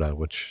Florida,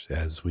 which,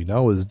 as we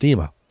know, is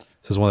DEMA. It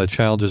says one of the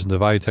challenges in the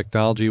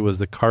biotechnology was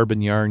the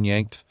carbon yarn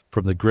yanked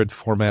from the grid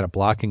format of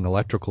blocking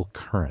electrical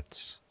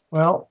currents.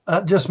 Well,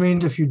 that just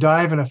means if you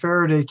dive in a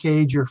Faraday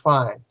cage, you're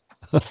fine.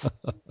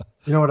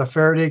 You know what a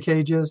Faraday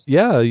cage is?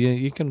 Yeah,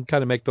 you can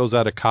kind of make those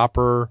out of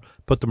copper,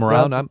 put them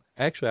around.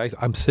 Yep.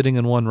 I'm sitting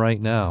in one right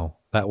now.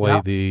 That way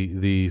Yep.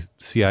 the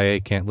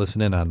CIA can't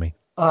listen in on me.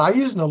 I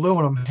use an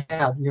aluminum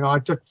hat. I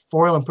took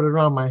foil and put it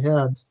around my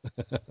head.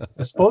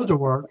 It's supposed to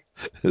work.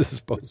 It's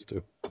supposed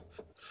to. I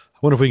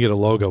wonder if we can get a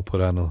logo put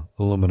on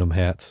aluminum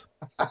hats.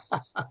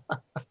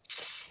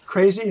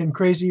 Crazy and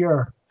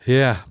crazier.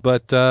 Yeah,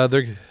 but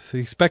he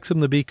expects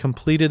them to be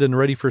completed and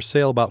ready for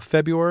sale about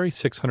February,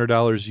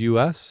 $600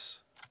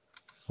 US,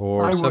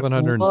 or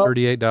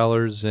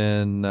 $738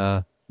 in,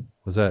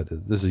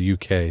 this is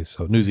UK,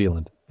 so New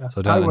Zealand. Yeah.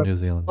 So down I in would New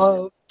Zealand.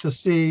 love to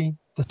see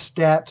the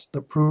stats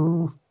that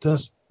prove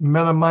this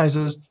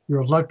minimizes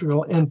your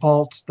electrical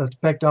impulse that's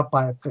picked up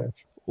by a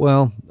fish.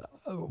 Well,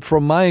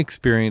 from my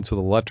experience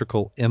with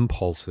electrical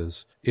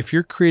impulses, if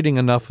you're creating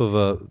enough of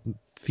a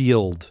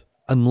field,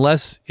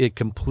 unless it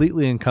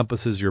completely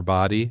encompasses your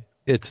body,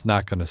 it's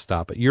not going to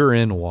stop it. You're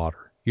in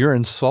water. You're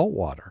in salt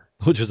water,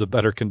 which is a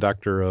better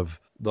conductor of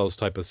those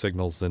type of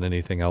signals than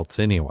anything else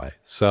anyway.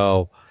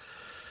 So,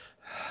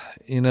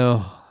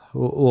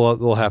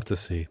 we'll have to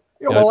see.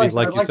 Yeah, well,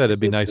 like you said, it'd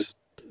be nice.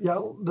 Yeah,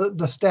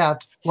 the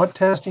stats. What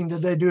testing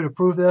did they do to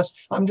prove this?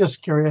 I'm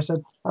just curious.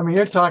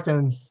 You're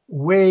talking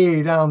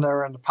way down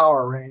there in the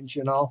power range,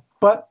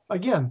 But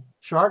again,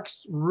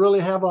 sharks really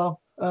have a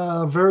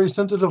very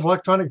sensitive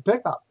electronic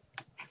pickup.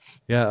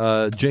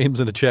 Yeah, James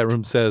in the chat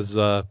room says,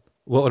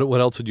 what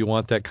else would you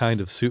want that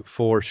kind of suit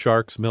for?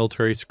 Sharks,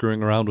 military,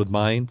 screwing around with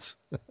mines?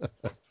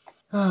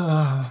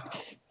 Yeah,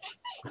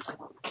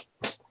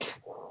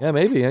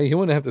 maybe. He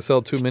wouldn't have to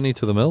sell too many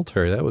to the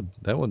military. That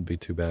wouldn't be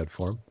too bad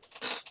for him.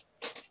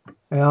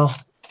 Well,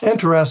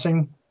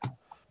 interesting.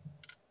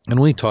 And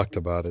we talked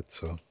about it,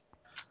 so.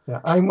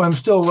 Yeah, I'm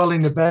still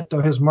willing to bet,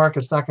 though, his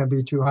market's not going to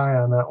be too high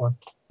on that one.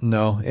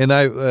 No, and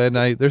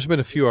I there's been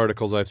a few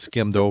articles I've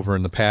skimmed over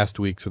in the past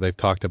weeks where they've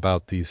talked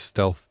about these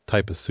stealth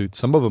type of suits.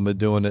 Some of them are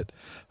doing it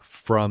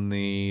from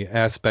the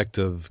aspect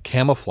of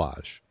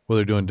camouflage, where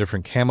they're doing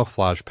different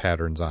camouflage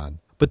patterns on.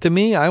 But to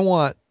me, I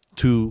want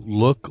to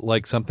look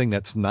like something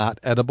that's not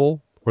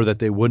edible or that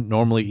they wouldn't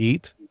normally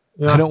eat.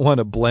 Yeah. I don't want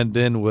to blend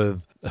in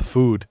with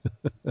food.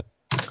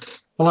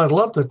 Well, I'd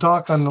love to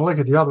talk on the look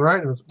at the other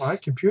items. My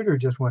computer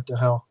just went to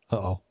hell.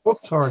 Uh-oh.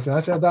 Oops, sorry. Can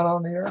I say that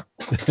on the air?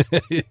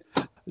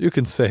 You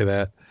can say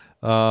that.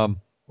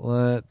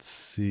 Let's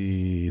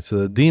see.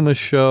 So the DEMA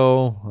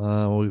show,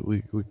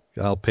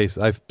 I'll paste.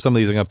 Some of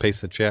these I'm going to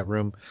paste in the chat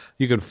room.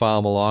 You can follow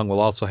them along. We'll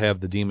also have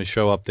the DEMA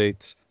show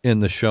updates in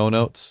the show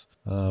notes.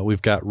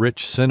 We've got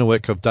Rich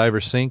Sinowick of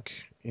Divers Inc.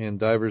 and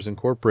Divers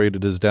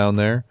Incorporated is down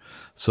there.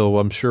 So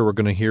I'm sure we're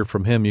going to hear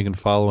from him. You can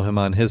follow him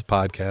on his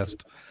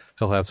podcast.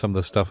 He'll have some of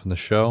the stuff in the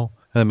show.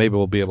 And then maybe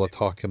we'll be able to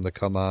talk him to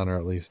come on or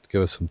at least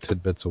give us some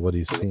tidbits of what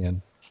he's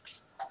seeing.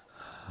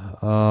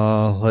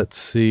 Let's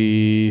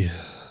see.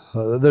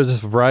 There's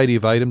a variety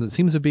of items. It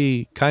seems to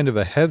be kind of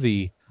a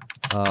heavy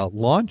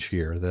launch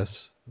year,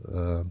 this.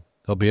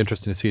 It'll be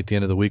interesting to see at the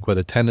end of the week what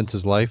attendance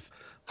is like.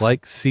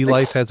 Sea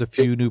Life has a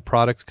few new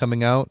products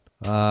coming out.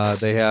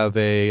 They have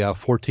a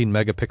 14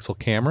 megapixel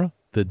camera,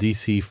 the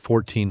DC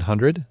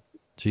 1400.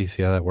 Gee,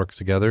 see how that works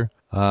together.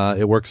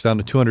 It works down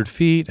to 200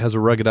 feet, has a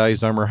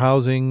ruggedized armor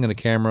housing, and a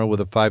camera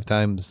with a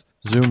 5x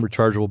zoom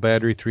rechargeable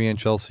battery,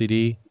 3-inch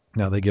LCD.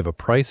 Now they give a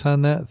price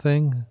on that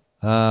thing.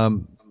 They're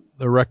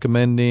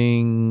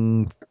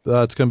recommending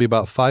it's going to be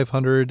about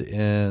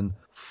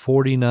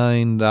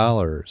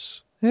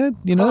 $549. And,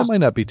 that might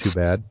not be too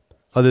bad.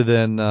 Other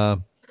than,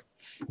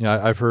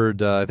 I've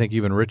heard, I think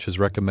even Rich has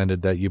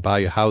recommended that you buy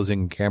a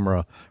housing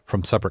camera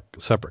from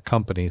separate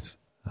companies.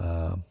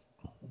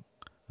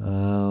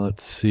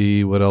 Let's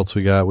see what else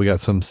we got. We got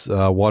some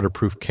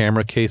waterproof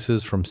camera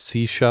cases from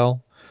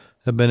Seashell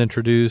have been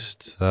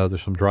introduced.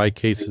 There's some dry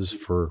cases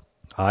for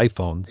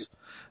iPhones.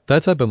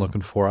 That's what I've been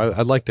looking for.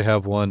 I'd like to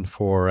have one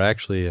for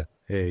actually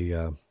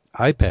a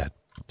iPad.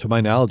 To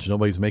my knowledge,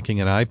 nobody's making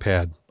an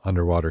iPad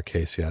underwater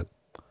case yet.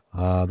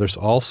 There's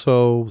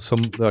also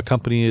the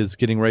company is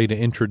getting ready to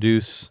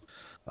introduce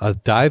a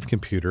dive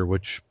computer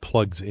which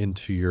plugs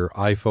into your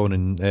iPhone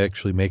and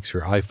actually makes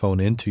your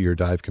iPhone into your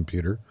dive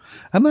computer.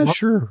 I'm not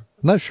sure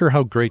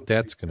how great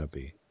that's going to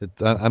be.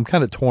 I'm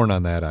kind of torn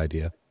on that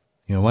idea.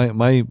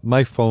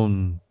 My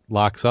phone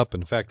locks up.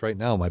 In fact, right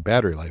now my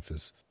battery life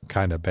is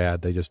kind of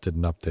bad. They just did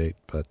an update.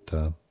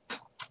 But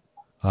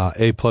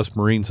A Plus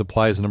Marine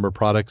supplies a number of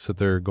products that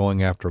they're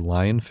going after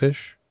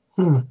lionfish.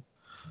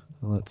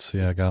 Let's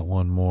see, I got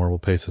one more. We'll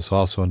paste this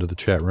also into the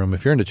chat room.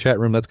 If you're in the chat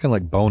room, that's kind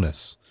of like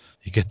bonus.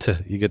 You get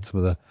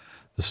some of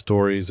the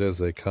stories as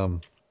they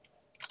come.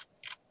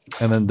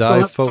 And then I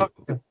was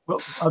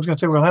going to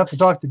say we'll have to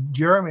talk to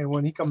Jeremy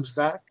when he comes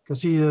back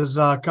because he is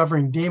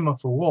covering DEMA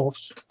for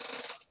wolves.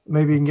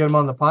 Maybe you can get him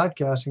on the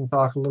podcast and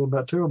talk a little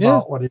bit too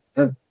about what he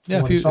did.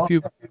 Yeah, if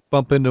you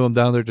bump into him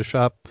down there to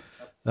shop,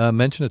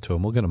 mention it to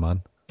him. We'll get him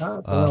on.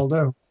 Will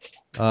do.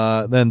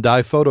 Then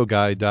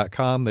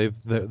diephotoguide.com.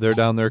 They're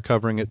down there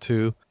covering it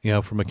too.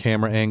 From a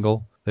camera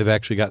angle. They've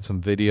actually got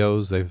some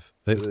videos.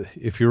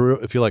 If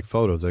you like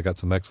photos, they got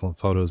some excellent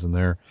photos in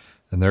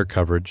their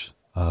coverage.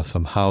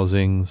 Some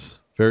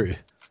housings. There's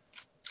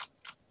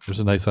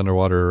a nice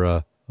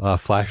underwater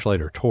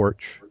flashlight or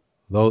torch.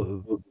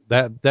 Though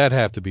that'd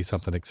have to be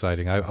something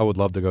exciting. I would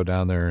love to go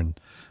down there and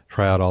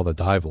try out all the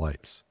dive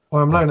lights.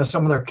 Well, I'm looking at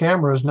some of their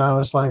cameras now.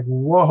 It's like,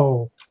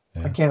 whoa.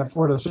 Yeah. I can't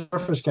afford a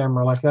surface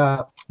camera like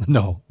that.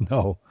 No.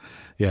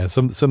 Yeah,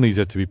 some of these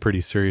have to be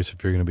pretty serious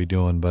if you're going to be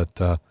doing. But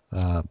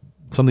some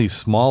of these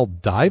small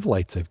dive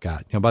lights they've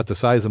got, about the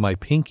size of my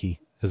pinky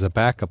as a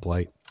backup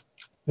light.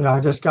 Yeah,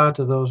 I just got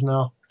to those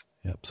now.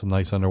 Yep, some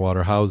nice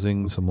underwater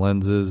housing, some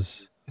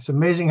lenses. It's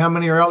amazing how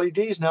many are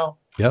LEDs now.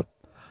 Yep,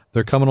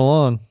 they're coming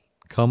along.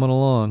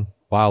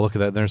 Wow, look at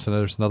that. There's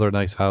another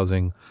nice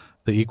housing.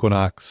 The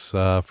Equinox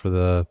for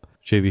the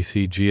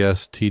JVC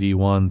GS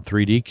TD1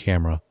 3D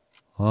camera.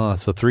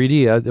 So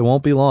 3D, it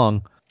won't be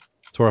long.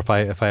 So if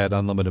I had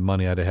unlimited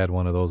money, I'd have had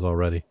one of those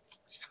already.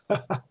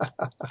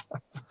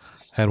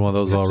 Had one of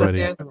those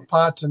already.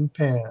 Pots and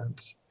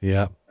pans.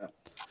 Yeah.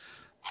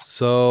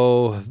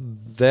 So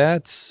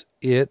that's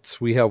it.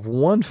 We have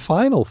one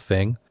final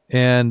thing,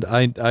 and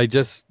I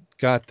just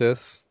got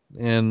this.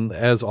 And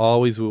as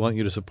always, we want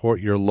you to support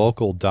your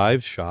local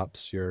dive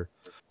shops. Your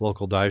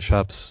local dive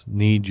shops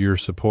need your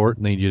support,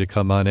 need you to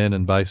come on in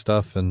and buy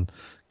stuff. And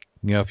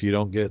if you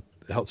don't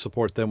help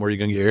support them, where are you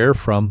going to get your air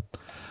from?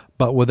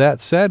 But with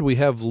that said, we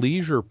have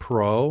Leisure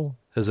Pro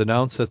has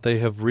announced that they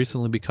have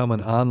recently become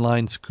an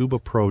online Scuba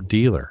Pro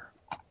dealer.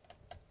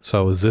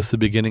 So is this the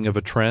beginning of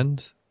a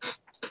trend?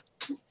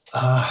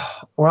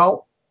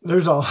 Well,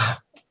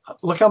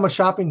 look how much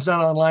shopping's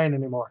done online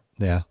anymore.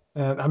 Yeah.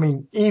 And I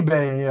mean,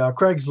 eBay,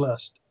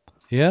 Craigslist.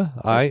 Yeah,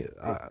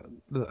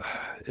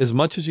 as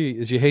much as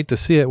you hate to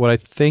see it, what I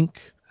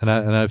think, and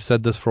I've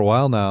said this for a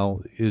while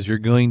now, is you're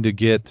going to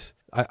get.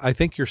 I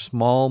think your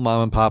small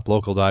mom and pop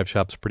local dive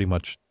shops pretty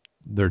much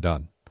they're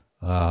done.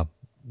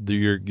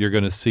 You're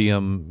going to see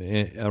them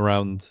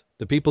around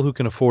the people who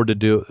can afford to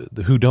do,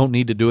 who don't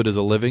need to do it as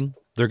a living.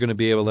 They're going to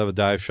be able to have a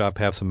dive shop,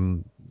 have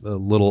some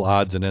little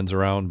odds and ends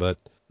around, but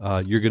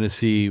you're going to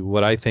see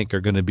what I think are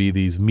going to be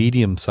these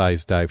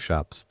medium-sized dive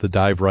shops, the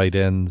dive right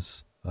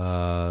ends.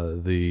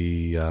 They're going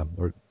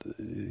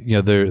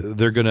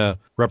to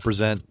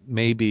represent,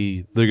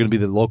 maybe they're going to be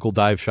the local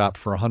dive shop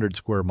for 100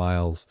 square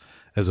miles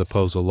as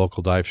opposed to a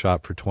local dive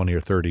shop for 20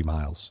 or 30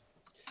 miles.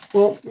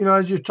 Well,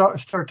 as you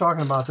start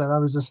talking about that, I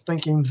was just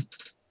thinking,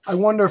 I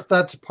wonder if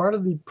that's part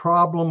of the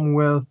problem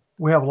with,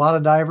 we have a lot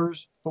of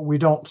divers, but we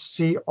don't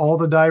see all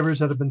the divers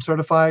that have been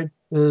certified,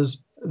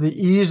 is the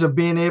ease of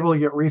being able to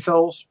get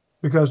refills.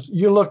 Because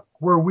you look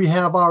where we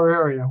have our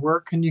area, where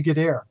can you get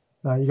air?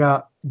 You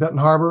got Benton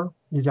Harbor,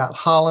 you got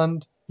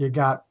Holland, you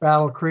got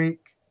Battle Creek,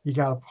 you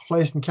got a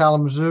place in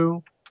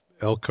Kalamazoo.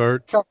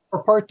 Elkhart. Look how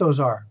far apart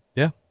those are.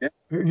 Yeah.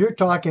 You're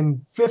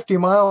talking 50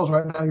 miles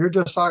right now. You're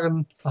just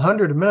talking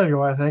 100 a minute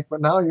ago, I think.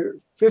 But now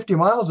 50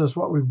 miles is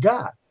what we've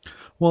got.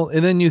 Well,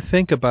 and then you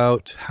think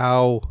about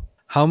how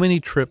many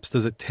trips do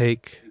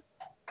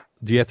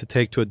you have to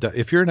take to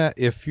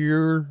if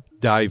you're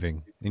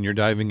diving and you're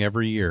diving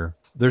every year,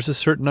 there's a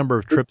certain number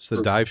of trips to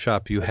the dive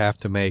shop you have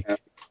to make.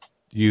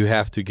 You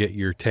have to get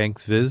your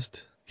tanks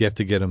visited. You have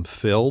to get them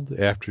filled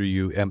after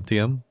you empty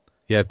them.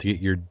 You have to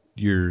get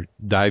your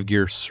dive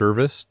gear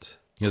serviced.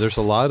 There's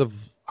a lot of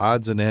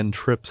odds and end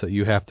trips that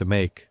you have to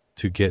make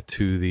to get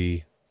to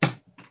be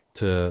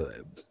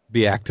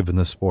active in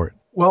the sport.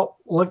 Well,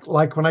 look,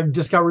 like when I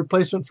just got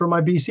replacement for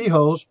my BC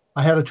hose,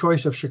 I had a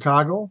choice of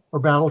Chicago or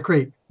Battle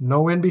Creek.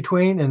 No in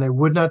between, and they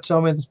would not sell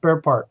me the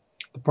spare part.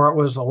 The part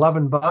was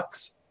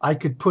 $11. I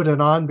could put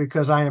it on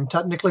because I am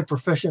technically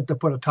proficient to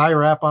put a tie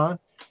wrap on,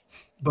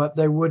 but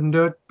they wouldn't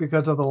do it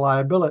because of the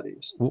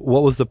liabilities.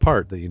 What was the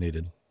part that you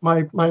needed?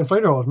 My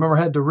inflator hose. Remember,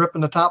 I had to rip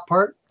in the top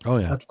part. Oh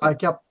yeah. That's why I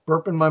kept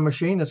burping my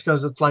machine. It's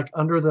because it's like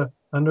under the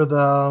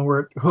where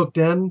it hooked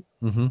in.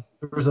 Mm-hmm.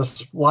 There was a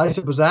splice.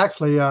 It was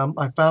actually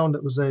I found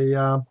it was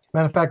a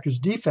manufacturer's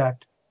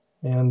defect,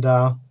 and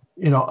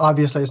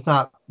obviously it's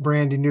not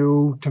brandy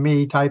new to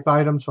me type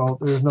item, so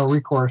there's no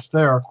recourse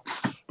there.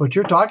 But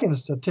you're talking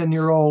it's a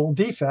 10-year-old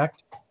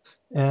defect,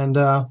 and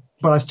but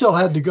I still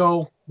had to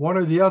go one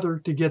or the other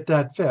to get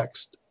that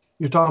fixed.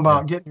 You're talking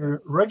about getting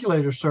your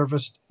regulator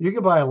serviced. You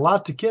can buy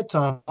lots of kits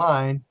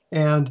online,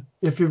 and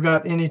if you've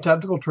got any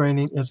technical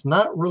training, it's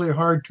not really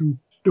hard to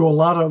do a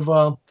lot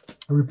of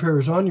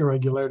repairs on your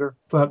regulator,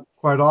 but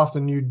quite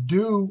often you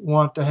do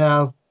want to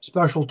have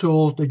special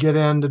tools to get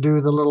in to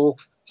do the little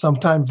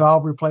sometimes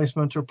valve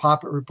replacements or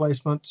poppet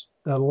replacements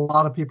that a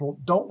lot of people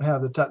don't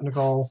have the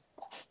technical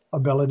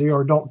ability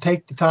or don't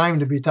take the time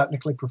to be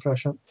technically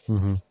proficient.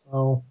 Mm-hmm.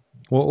 So,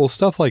 well,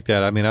 stuff like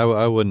that. I mean,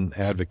 I wouldn't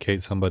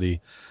advocate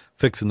somebody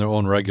fixing their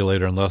own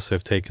regulator unless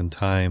they've taken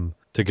time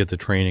to get the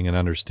training and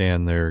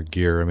understand their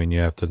gear. I mean, you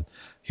have to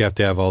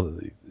have all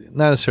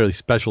not necessarily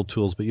special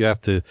tools, but you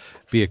have to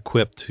be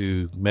equipped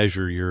to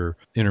measure your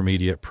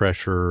intermediate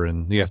pressure,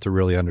 and you have to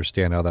really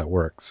understand how that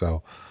works.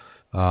 So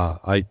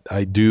I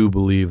do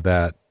believe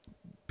that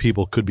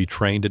people could be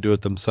trained to do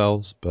it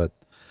themselves, but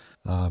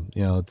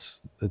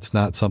it's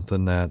not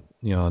something that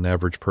an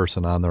average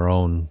person on their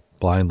own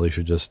blindly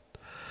should just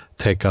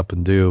take up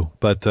and do.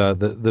 But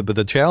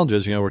the challenge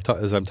is,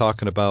 as I'm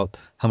talking about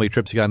how many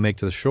trips you got to make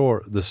to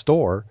the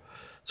store,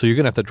 so you're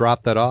gonna have to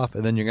drop that off,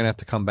 and then you're gonna have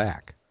to come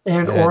back.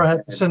 Or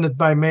have to send it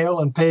by mail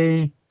and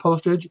pay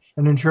postage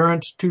and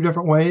insurance 2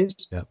 different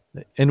ways. Yeah.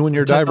 And when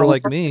you're a diver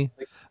like me,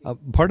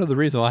 part of the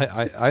reason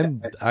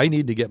I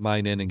need to get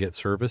mine in and get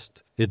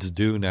serviced, it's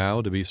due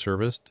now to be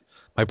serviced.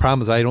 My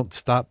problem is I don't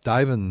stop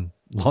diving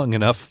long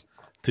enough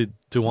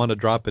to want to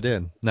drop it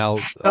in. Now,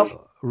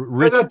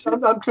 Rich,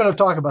 I'm trying to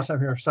talk about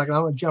something here a second.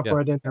 I'm going to jump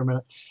right in here a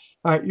minute.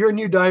 All right, you're a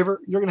new diver.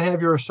 You're going to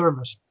have your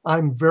service.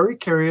 I'm very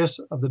curious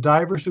of the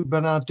divers who've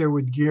been out there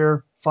with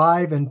gear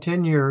 5 and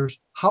 10 years,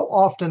 how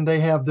often they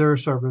have their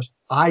service.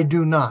 I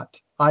do not.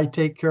 I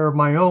take care of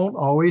my own,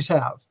 always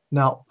have.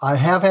 Now, I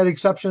have had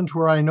exceptions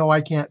where I know I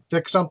can't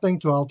fix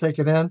something, so I'll take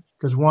it in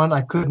because, one,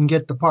 I couldn't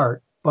get the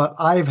part. But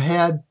I've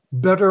had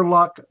better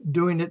luck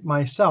doing it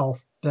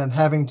myself than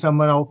having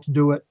someone else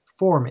do it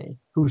for me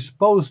who's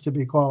supposed to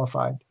be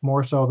qualified,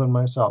 more so than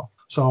myself.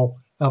 So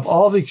of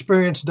all the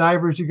experienced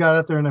divers you got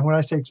out there, and when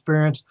I say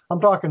experience, I'm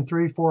talking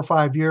 3, 4,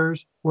 5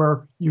 years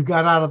where you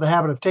got out of the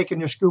habit of taking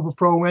your Scuba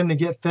Pro in to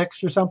get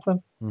fixed or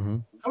something. Mm-hmm.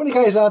 How many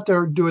guys out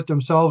there do it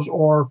themselves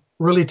or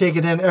really take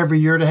it in every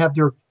year to have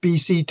their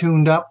BC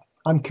tuned up?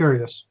 I'm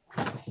curious.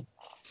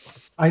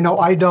 I know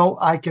I don't.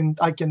 I can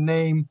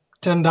name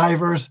 10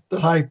 divers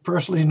that I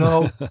personally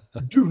know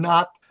do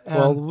not.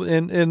 Well,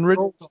 and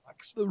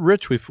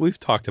Rich, we've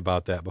talked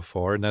about that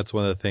before, and that's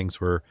one of the things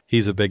where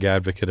he's a big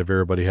advocate of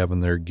everybody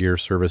having their gear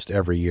serviced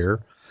every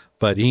year.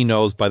 But he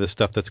knows by the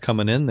stuff that's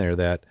coming in there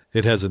that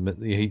it hasn't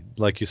been,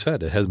 like you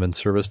said, it hasn't been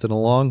serviced in a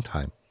long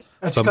time.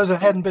 That's because it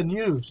hadn't been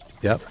used.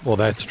 Yep, well,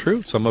 that's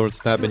true. Some of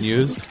it's not been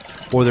used,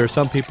 or there are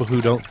some people who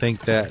don't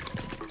think that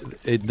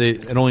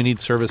it only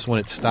needs service when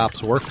it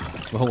stops working.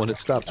 Well, when it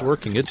stops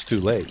working, it's too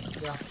late.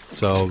 Yeah.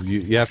 So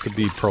you have to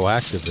be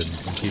proactive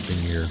in keeping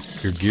your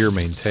gear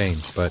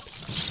maintained. But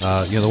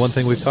the one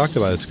thing we've talked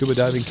about is scuba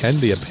diving can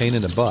be a pain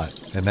in the butt,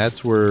 and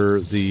that's where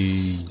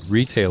the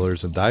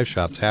retailers and dive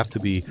shops have to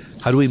be.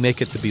 How do we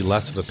make it to be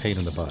less of a pain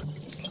in the butt?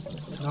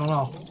 I don't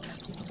know.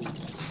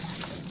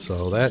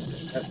 So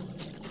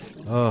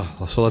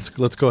so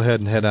let's go ahead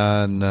and head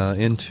on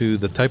into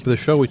the type of the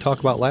show we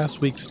talked about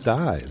last week's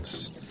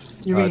dives.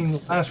 You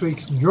mean last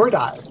week's your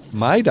dive?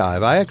 My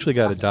dive. I actually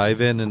got a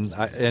dive in,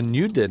 and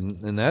you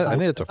didn't. And that I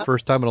think it's the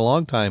first time in a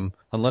long time,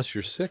 unless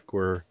you're sick,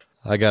 where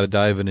I got a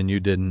dive in and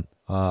you didn't.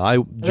 I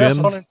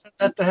don't intend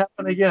that to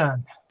happen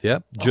again.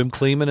 Yep. Jim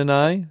Kleeman and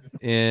I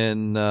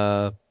and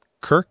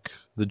Kirk,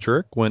 the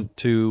jerk, went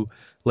to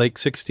Lake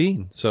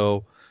 16.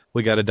 So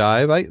we got a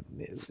dive.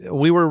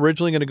 We were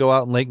originally going to go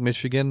out in Lake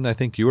Michigan. I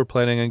think you were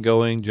planning on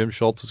going. Jim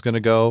Schultz is going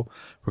to go.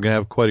 We're going to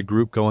have quite a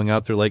group going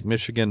out there, Lake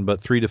Michigan, but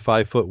 3 to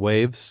 5 foot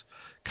waves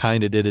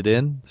kind of did it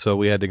in. So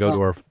we had to go to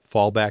our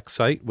fallback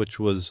site, which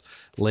was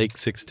Lake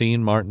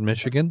 16, Martin,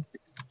 Michigan.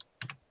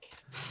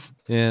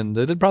 And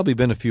it had probably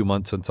been a few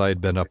months since I had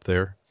been up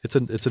there. It's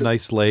a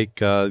nice lake.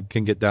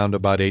 Can get down to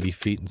about 80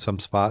 feet in some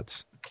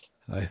spots.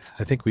 I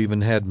think we even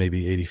had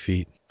maybe 80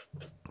 feet.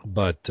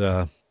 But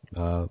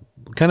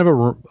kind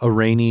of a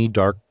rainy,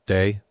 dark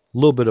day. A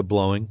little bit of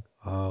blowing.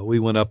 We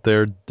went up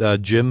there.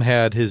 Jim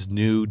had his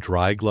new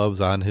dry gloves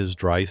on his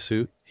dry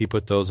suit. He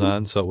put those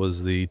on, so it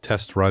was the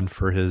test run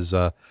for his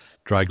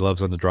dry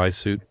gloves on the dry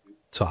suit.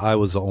 So I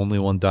was the only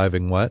one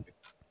diving wet.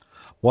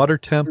 Water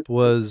temp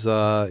was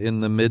in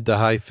the mid to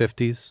high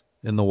 50s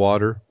in the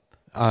water.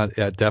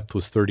 At depth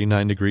was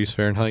 39 degrees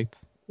Fahrenheit.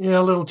 Yeah,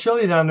 a little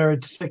chilly down there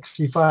at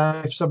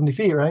 65, 70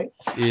 feet, right?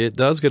 It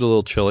does get a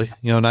little chilly.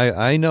 And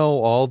I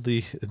know all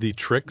the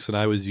tricks, and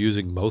I was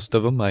using most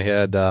of them. I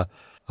had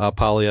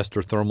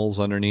polyester thermals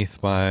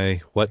underneath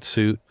my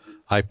wetsuit.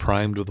 I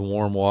primed with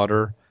warm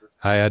water.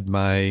 I had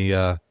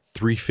my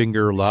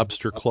 3-finger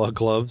lobster claw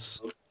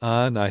gloves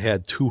on. I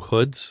had 2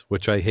 hoods,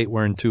 which I hate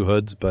wearing 2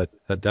 hoods, but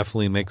that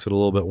definitely makes it a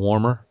little bit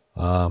warmer,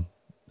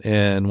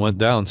 and went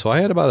down. So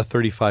I had about a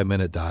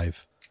 35-minute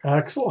dive.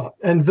 Excellent.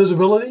 And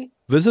visibility?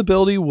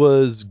 Visibility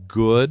was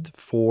good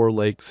for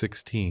Lake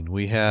 16.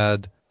 We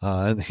had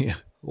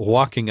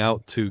walking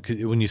out to,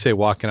 when you say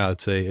walking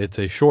out, it's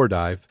a shore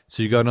dive.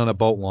 So you go on a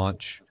boat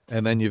launch,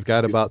 and then you've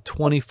got about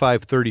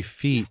 25, 30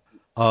 feet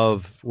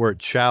of where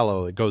it's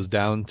shallow. It goes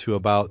down to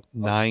about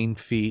 9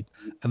 feet,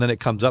 and then it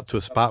comes up to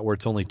a spot where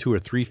it's only 2 or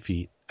 3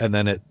 feet, and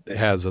then it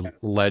has a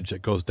ledge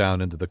that goes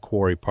down into the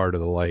quarry part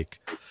of the lake.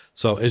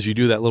 So as you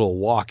do that little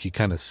walk, you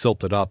kind of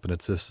silt it up, and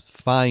it's this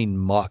fine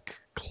muck,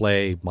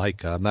 clay,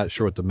 mica. I'm not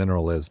sure what the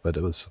mineral is, but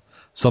it was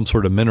some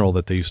sort of mineral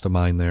that they used to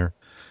mine there.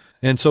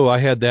 And so I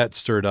had that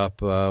stirred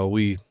up.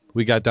 We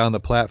got down the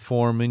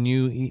platform, and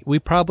we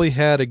probably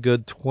had a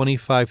good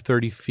 25,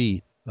 30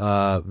 feet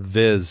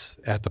viz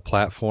at the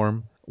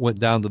platform. Went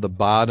down to the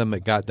bottom.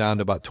 It got down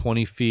to about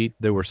 20 feet.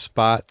 There were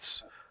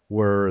spots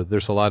where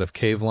there's a lot of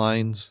cave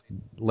lines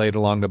laid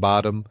along the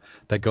bottom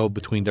that go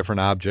between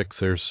different objects.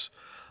 There's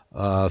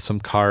some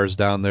cars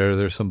down there.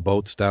 There's some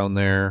boats down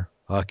there,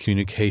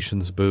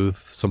 communications booth,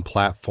 some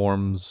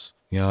platforms.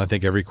 I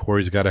think every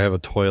quarry's got to have a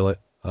toilet.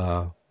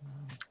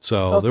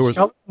 So there was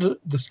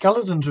the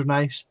skeletons are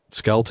nice.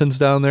 Skeletons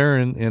down there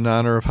in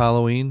honor of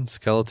Halloween.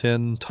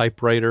 Skeleton,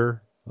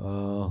 typewriter.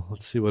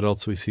 Let's see what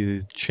else we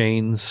see.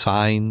 Chains,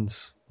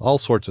 signs, all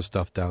sorts of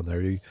stuff down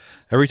there.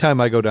 Every time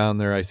I go down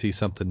there, I see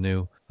something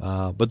new.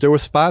 But there were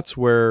spots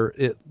where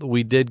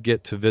we did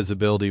get to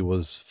visibility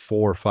was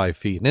 4 or 5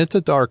 feet, and it's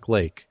a dark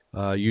lake.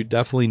 You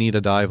definitely need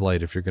a dive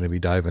light if you're going to be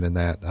diving in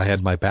that. I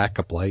had my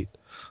backup light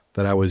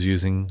that I was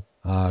using.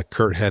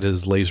 Kurt had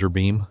his laser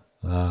beam.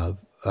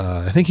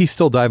 I think he's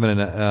still diving in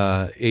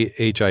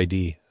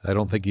HID. I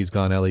don't think he's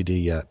gone LED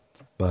yet.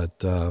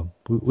 But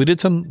we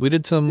did some.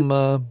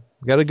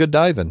 Got a good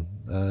dive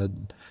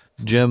in.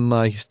 Jim,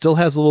 he still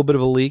has a little bit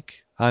of a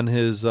leak on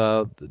his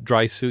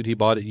dry suit. He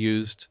bought it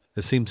used.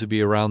 It seems to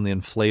be around the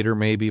inflator,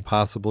 maybe,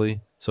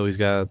 possibly. So he's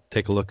got to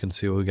take a look and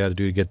see what we got to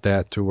do to get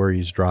that to where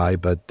he's dry.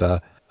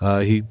 But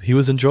he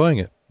was enjoying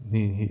it.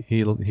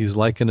 He's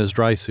liking his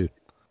dry suit.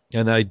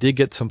 And I did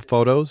get some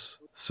photos.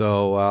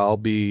 So I'll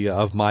be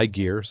of my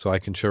gear, so I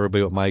can show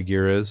everybody what my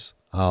gear is.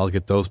 I'll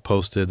get those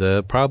posted.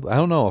 Probably I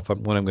don't know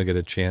when I'm going to get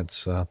a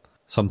chance.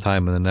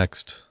 Sometime in the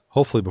next.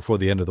 Hopefully before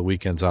the end of the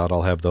weekend's out,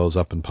 I'll have those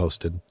up and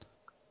posted.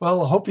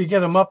 Well, I hope you get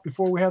them up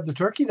before we have the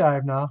turkey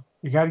dive now.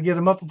 You got to get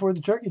them up before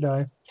the turkey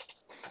dive.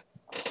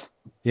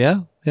 Yeah,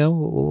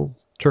 we'll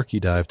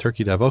turkey dive.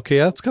 Okay,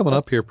 that's coming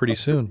up here pretty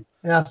soon.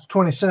 Yeah, it's the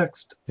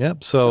 26th.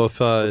 Yep. So if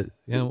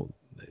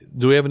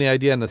do we have any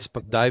idea on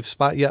the dive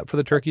spot yet for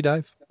the turkey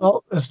dive?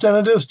 Well, it's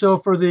tentative still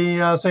for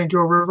the St.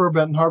 Joe River,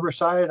 Benton Harbor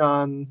side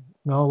on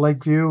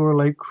Lakeview or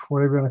Lake,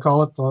 whatever you're going to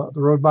call it,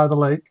 the road by the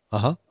lake.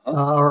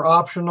 Our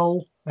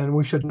optional, and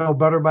we should know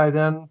better by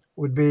then,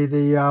 would be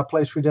the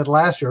place we did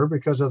last year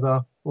because of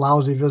the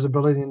lousy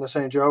visibility in the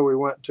St. Joe. We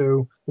went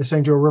to the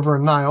St. Joe River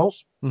in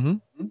Niles.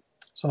 Mm-hmm.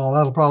 So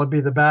that'll probably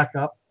be the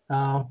backup.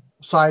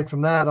 Aside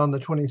from that, on the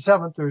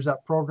 27th, there's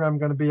that program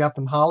going to be up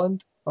in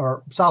Holland,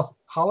 or South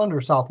Holland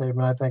or South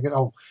Haven, I think.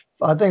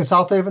 I think it's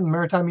South Haven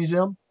Maritime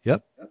Museum.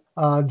 Yep.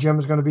 Jim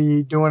is going to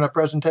be doing a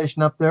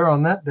presentation up there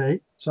on that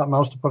date. Something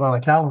else to put on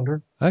a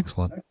calendar.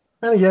 Excellent.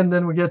 And again,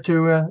 then we get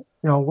to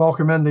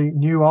welcome in the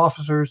new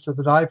officers to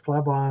the dive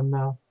club on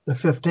the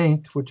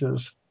 15th, which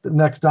is the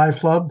next dive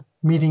club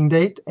meeting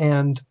date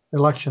and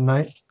election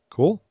night.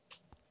 Cool.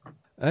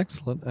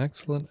 Excellent.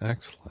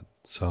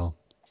 So,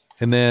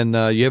 and then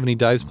you have any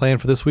dives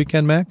planned for this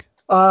weekend, Mac?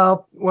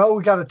 Well,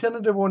 we got a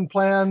tentative one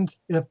planned.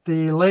 If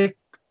the lake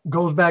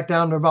goes back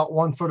down to about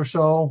 1 foot or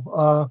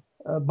so,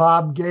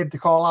 Bob gave the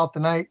call out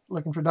tonight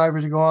looking for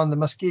divers to go on the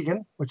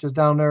Muskegon, which is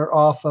down there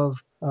off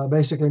of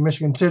basically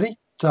Michigan City.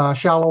 It's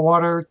shallow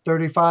water,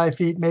 35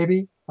 feet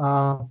maybe.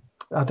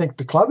 I think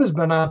the club has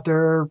been out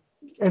there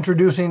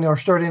introducing or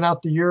starting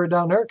out the year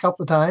down there a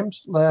couple of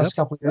times last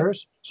couple of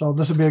years. So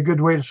this would be a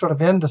good way to sort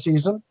of end the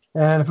season.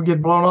 And if we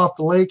get blown off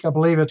the lake, I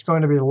believe it's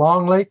going to be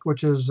Long Lake,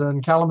 which is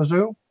in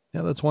Kalamazoo.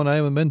 Yeah, that's one I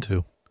haven't been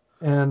to.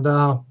 And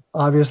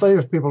obviously,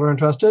 if people are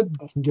interested,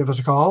 give us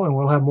a call and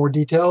we'll have more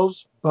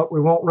details. But we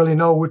won't really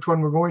know which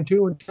one we're going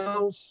to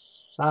until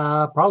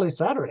probably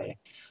Saturday.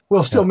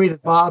 We'll still meet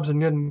at Bob's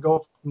and then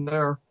go from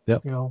there.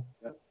 Yep.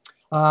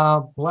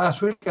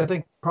 Last week, I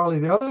think probably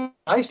the other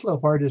nice little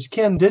part is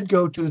Ken did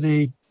go to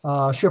the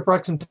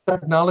Shipwrecks and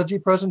Technology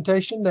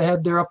presentation they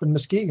had there up in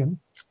Muskegon.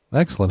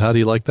 Excellent. How do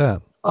you like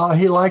that?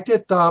 He liked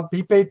it.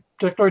 He paid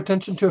particular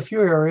attention to a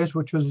few areas,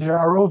 which was the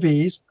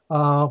ROVs.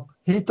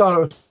 He thought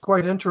it was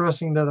quite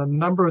interesting that a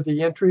number of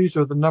the entries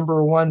or the number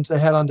of ones they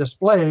had on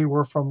display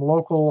were from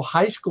local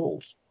high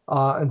schools,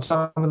 and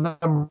some of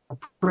them were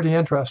pretty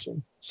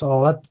interesting.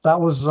 So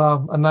that was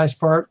a nice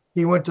part.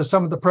 He went to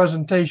some of the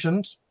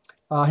presentations.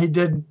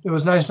 It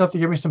was nice enough to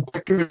give me some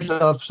pictures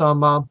of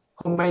some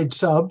homemade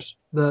subs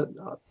that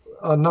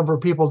a number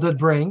of people did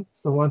bring,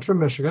 the ones from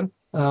Michigan.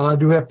 And I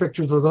do have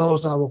pictures of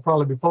those, and I will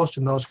probably be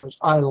posting those because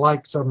I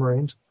like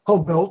submarines.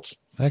 Home built.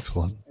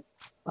 Excellent.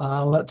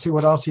 Let's see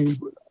what else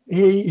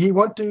he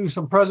went to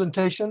some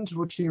presentations,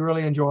 which he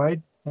really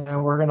enjoyed,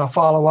 and we're going to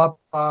follow up.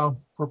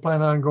 We're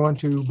planning on going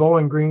to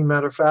Bowling Green,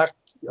 matter of fact,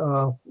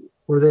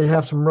 where they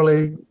have some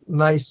really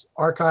nice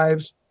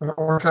archived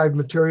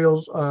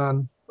materials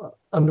on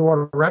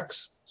underwater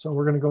wrecks. So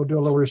we're going to go do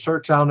a little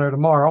research down there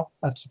tomorrow.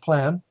 That's the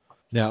plan.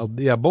 Now,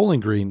 yeah, Bowling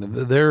Green,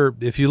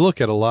 if you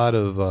look at a lot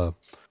of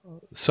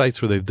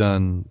sites where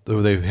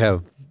they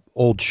have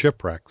old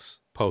shipwrecks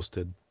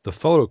posted, the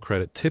photo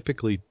credit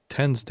typically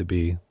tends to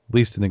be, at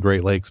least in the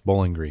Great Lakes,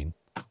 Bowling Green.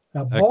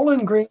 Now,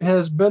 Bowling Green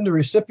has been the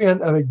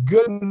recipient of a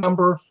good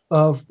number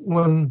of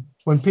when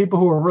people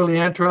who are really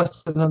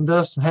interested in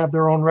this and have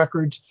their own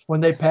records,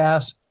 when they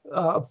pass,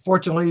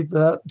 fortunately,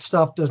 that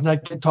stuff does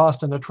not get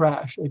tossed in the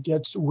trash. It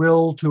gets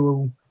willed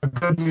to a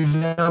good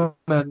museum,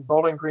 and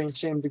Bowling Green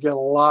seemed to get a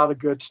lot of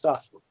good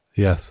stuff.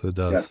 Yes, it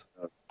does.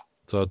 Yeah.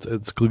 So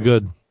it's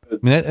good. I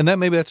mean, and that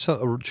maybe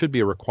should be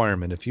a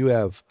requirement. If you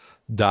have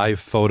dive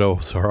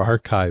photos or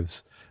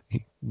archives,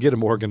 get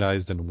them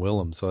organized and will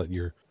them so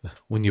that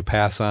when you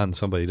pass on,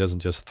 somebody doesn't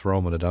just throw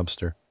them in a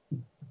dumpster.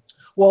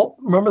 Well,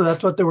 remember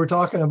that's what they were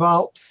talking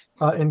about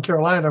in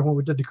Carolina when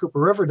we did the Cooper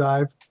River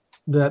dive,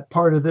 that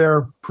part of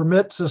their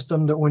permit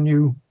system that when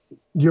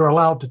you're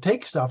allowed to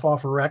take stuff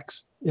off of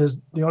wrecks is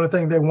the only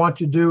thing they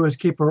want you to do is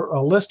keep a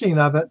listing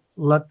of it,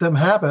 let them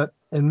have it,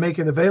 and make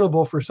it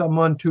available for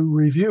someone to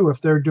review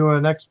if they're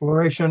doing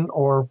exploration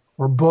or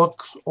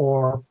books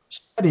or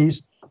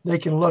studies. They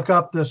can look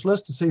up this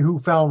list to see who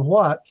found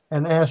what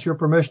and ask your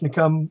permission to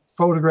come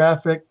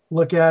photograph it,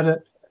 look at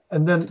it,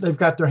 and then they've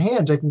got their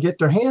hands. They can get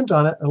their hands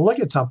on it and look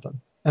at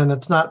something. And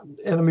it's not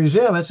in a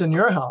museum, it's in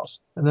your house.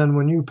 And then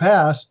when you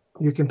pass,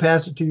 you can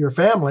pass it to your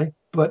family,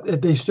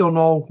 but they still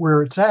know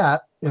where it's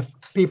at if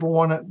people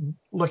want to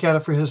look at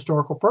it for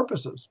historical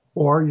purposes.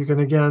 Or you can,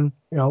 again,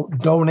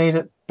 donate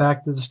it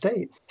back to the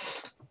state.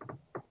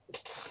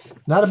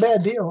 Not a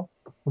bad deal,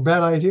 a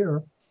bad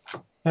idea.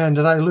 And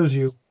did I lose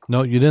you?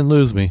 No, you didn't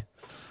lose me.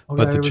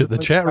 Okay, but the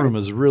chat room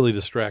is really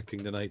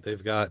distracting tonight.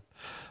 They've got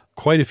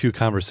quite a few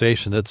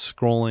conversations. It's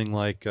scrolling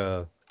like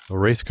a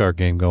race car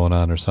game going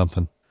on or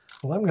something.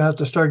 Well, I'm going to have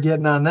to start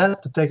getting on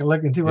that to take a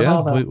look and see what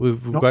all that.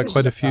 We've got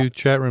quite a few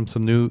chat rooms,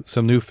 some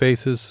new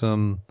faces,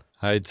 some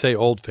I'd say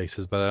old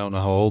faces, but I don't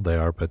know how old they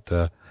are.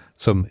 But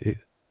some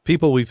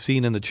people we've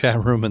seen in the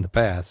chat room in the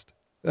past.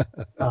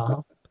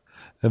 Uh-huh.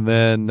 And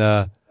then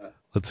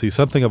let's see,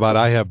 something about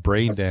I have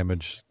brain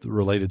damage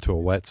related to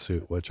a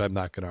wetsuit, which I'm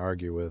not going to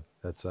argue with.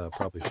 That's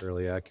probably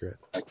fairly accurate.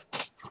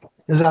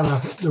 Is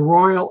that the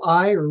royal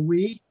I or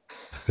we?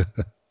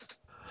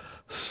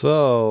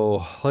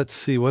 So let's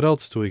see, what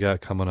else do we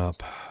got coming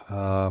up?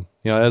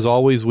 As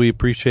always, we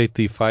appreciate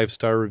the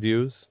 5-star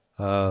reviews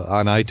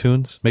on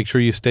iTunes. Make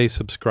sure you stay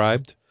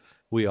subscribed.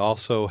 We're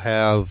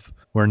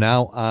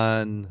now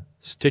on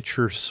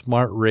Stitcher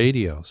Smart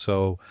Radio,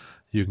 so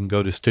you can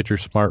go to Stitcher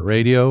Smart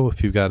Radio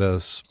if you've got a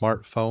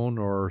smartphone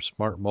or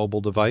smart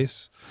mobile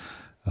device.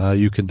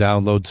 You can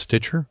download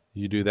Stitcher.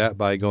 You do that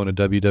by going to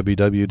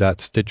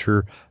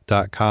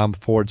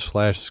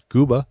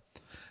www.stitcher.com/scuba,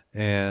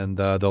 and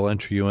they'll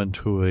enter you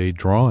into a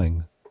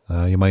drawing.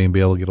 You might even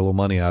be able to get a little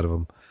money out of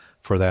them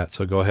for that.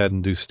 So go ahead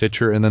and do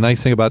Stitcher. And the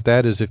nice thing about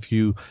that is if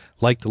you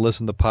like to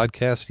listen to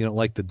podcasts, you don't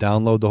like to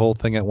download the whole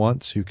thing at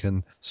once, you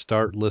can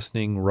start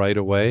listening right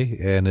away,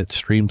 and it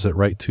streams it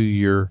right to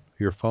your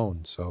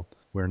phone. So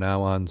we're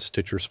now on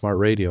Stitcher Smart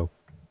Radio.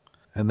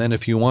 And then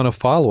if you want to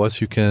follow us,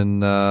 you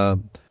can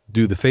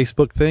do the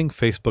Facebook thing,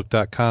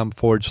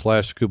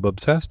 facebook.com/Scuba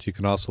Obsessed. You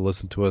can also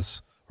listen to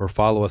us or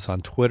follow us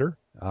on Twitter.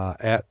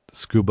 At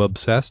Scuba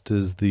Obsessed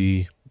is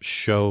the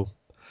show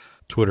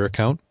Twitter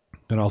account. You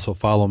can also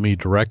follow me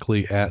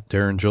directly at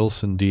Darrin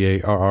Jillson,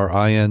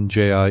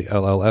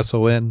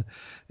 DarrinJillson.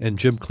 And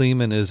Jim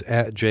Kleeman is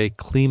at J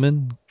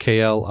Kleeman,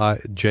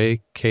 KLIEMANN.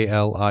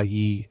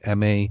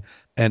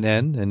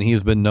 And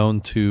he's been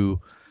known to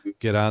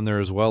get on there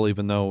as well,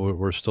 even though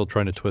we're still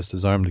trying to twist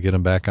his arm to get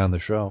him back on the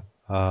show.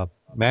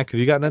 Mac, have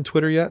you gotten on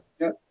Twitter yet?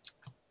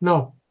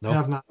 No, I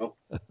have not.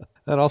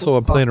 And also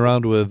I'm playing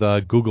around with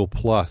Google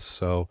Plus,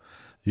 so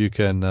you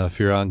can, if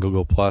you're on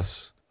Google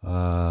Plus,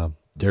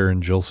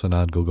 Darrin Jillson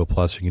on Google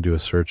Plus, you can do a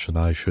search and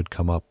I should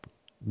come up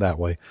that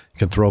way. You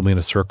can throw me in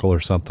a circle or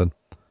something.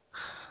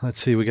 Let's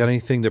see, we got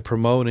anything to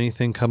promote,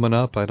 anything coming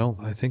up? I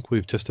think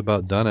we've just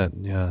about done it.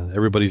 Yeah,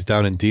 everybody's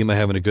down in DEMA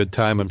having a good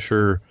time. I'm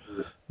sure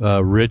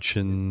Rich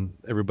and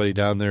everybody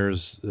down there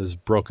is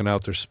broken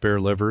out their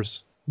spare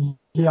livers.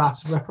 Yeah.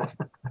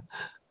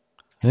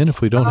 And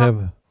if we don't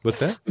have... What's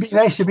that? It'd be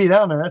nice to be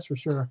down there, that's for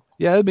sure.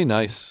 Yeah, it'd be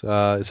nice.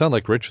 It sounded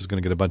like Rich was going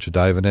to get a bunch of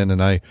diving in,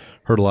 and I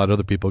heard a lot of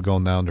other people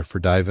going down there for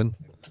diving.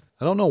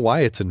 I don't know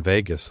why it's in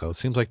Vegas, though. It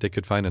seems like they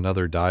could find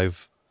another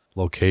dive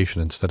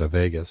location instead of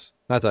Vegas.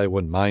 Not that I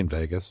wouldn't mind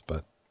Vegas,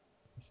 but...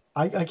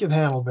 I can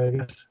handle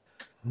Vegas.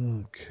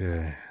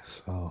 Okay,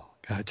 so...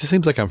 God, it just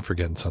seems like I'm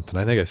forgetting something.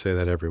 I think I say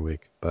that every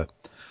week, but...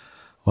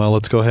 Well,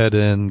 let's go ahead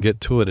and get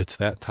to it. It's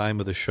that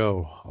time of the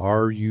show.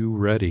 Are you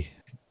ready?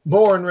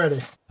 Born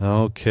ready.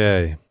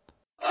 Okay.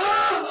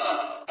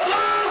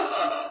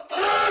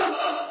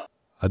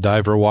 A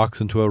diver walks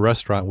into a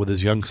restaurant with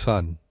his young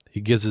son. He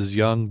gives his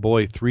young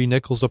boy 3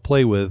 nickels to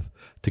play with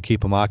to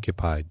keep him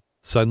occupied.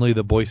 Suddenly,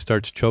 the boy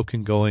starts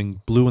choking, going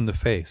blue in the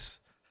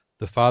face.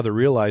 The father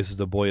realizes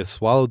the boy has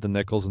swallowed the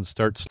nickels and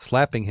starts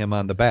slapping him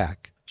on the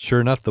back. Sure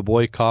enough, the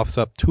boy coughs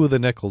up 2 of the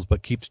nickels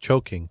but keeps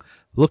choking.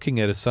 Looking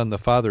at his son, the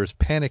father is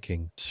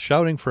panicking,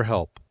 shouting for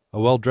help. A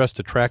well-dressed,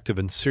 attractive,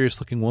 and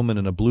serious-looking woman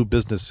in a blue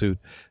business suit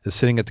is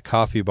sitting at the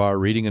coffee bar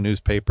reading a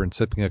newspaper and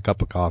sipping a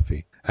cup of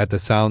coffee. At the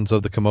sounds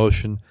of the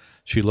commotion,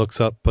 she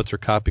looks up, puts her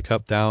coffee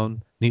cup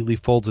down, neatly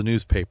folds a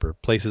newspaper,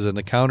 places it on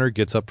the counter,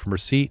 gets up from her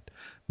seat,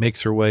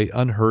 makes her way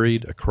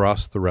unhurried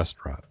across the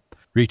restaurant.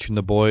 Reaching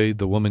the boy,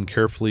 the woman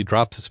carefully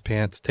drops his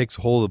pants, takes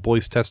a hold of the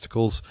boy's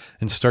testicles,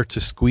 and starts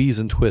to squeeze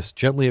and twist,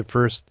 gently at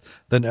first,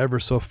 then ever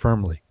so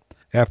firmly.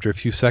 After a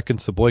few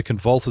seconds, the boy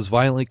convulses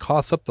violently,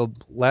 coughs up the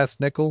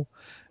last nickel,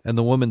 and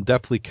the woman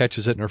deftly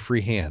catches it in her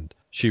free hand.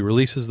 She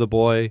releases the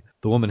boy,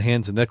 the woman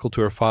hands the nickel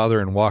to her father,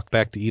 and walks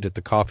back to eat at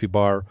the coffee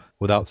bar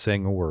without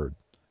saying a word.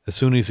 As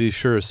soon as he's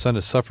sure his son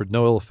has suffered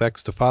no ill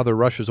effects, the father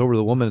rushes over to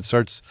the woman and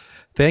starts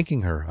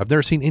thanking her. "I've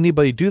never seen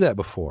anybody do that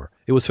before.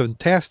 It was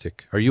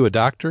fantastic. Are you a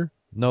doctor?"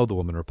 "No," the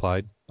woman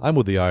replied. "I'm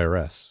with the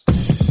IRS."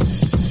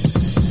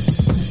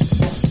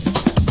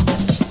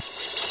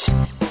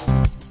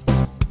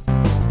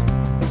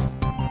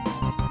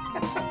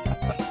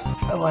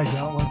 I like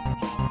that one.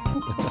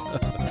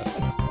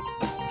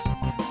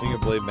 You can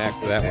blame Mac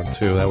for that one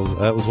too. That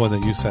was one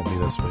that you sent me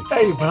this week.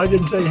 Hey, but I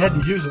didn't say you had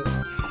to use it.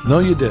 No,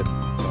 you did.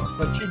 So.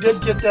 But she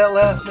did get that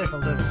last nickel,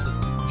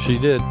 didn't she? She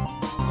did.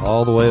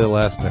 All the way to the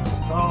last nickel.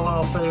 That's all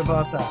I'll say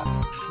about that.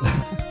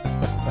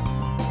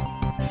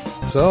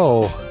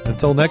 So,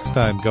 until next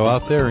time, go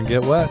out there and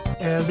get wet.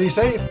 And be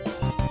safe.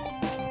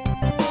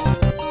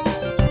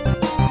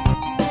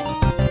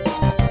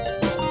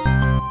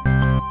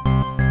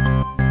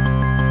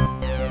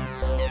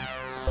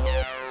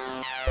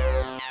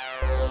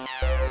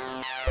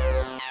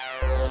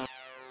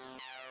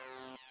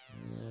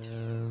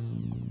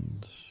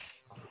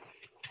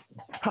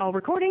 Call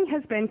recording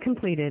has been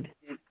completed.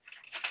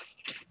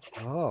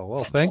 Oh,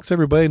 well, thanks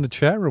everybody in the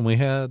chat room. We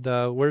had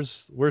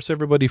where's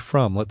everybody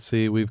from? Let's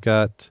see. We've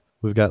got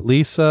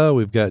Lisa,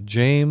 we've got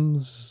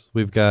James,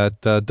 we've got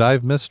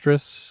Dive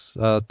Mistress,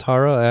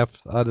 Tara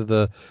out of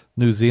the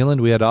New Zealand.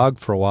 We had Og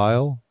for a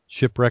while.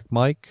 Shipwreck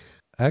Mike.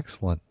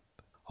 Excellent.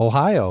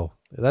 Ohio.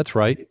 That's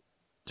right.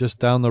 Just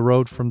down the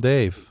road from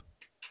Dave.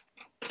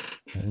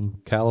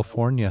 In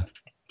California.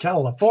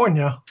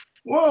 California.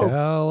 Whoa.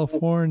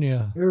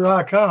 California. Here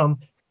I come.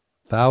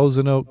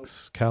 Thousand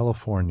Oaks,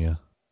 California.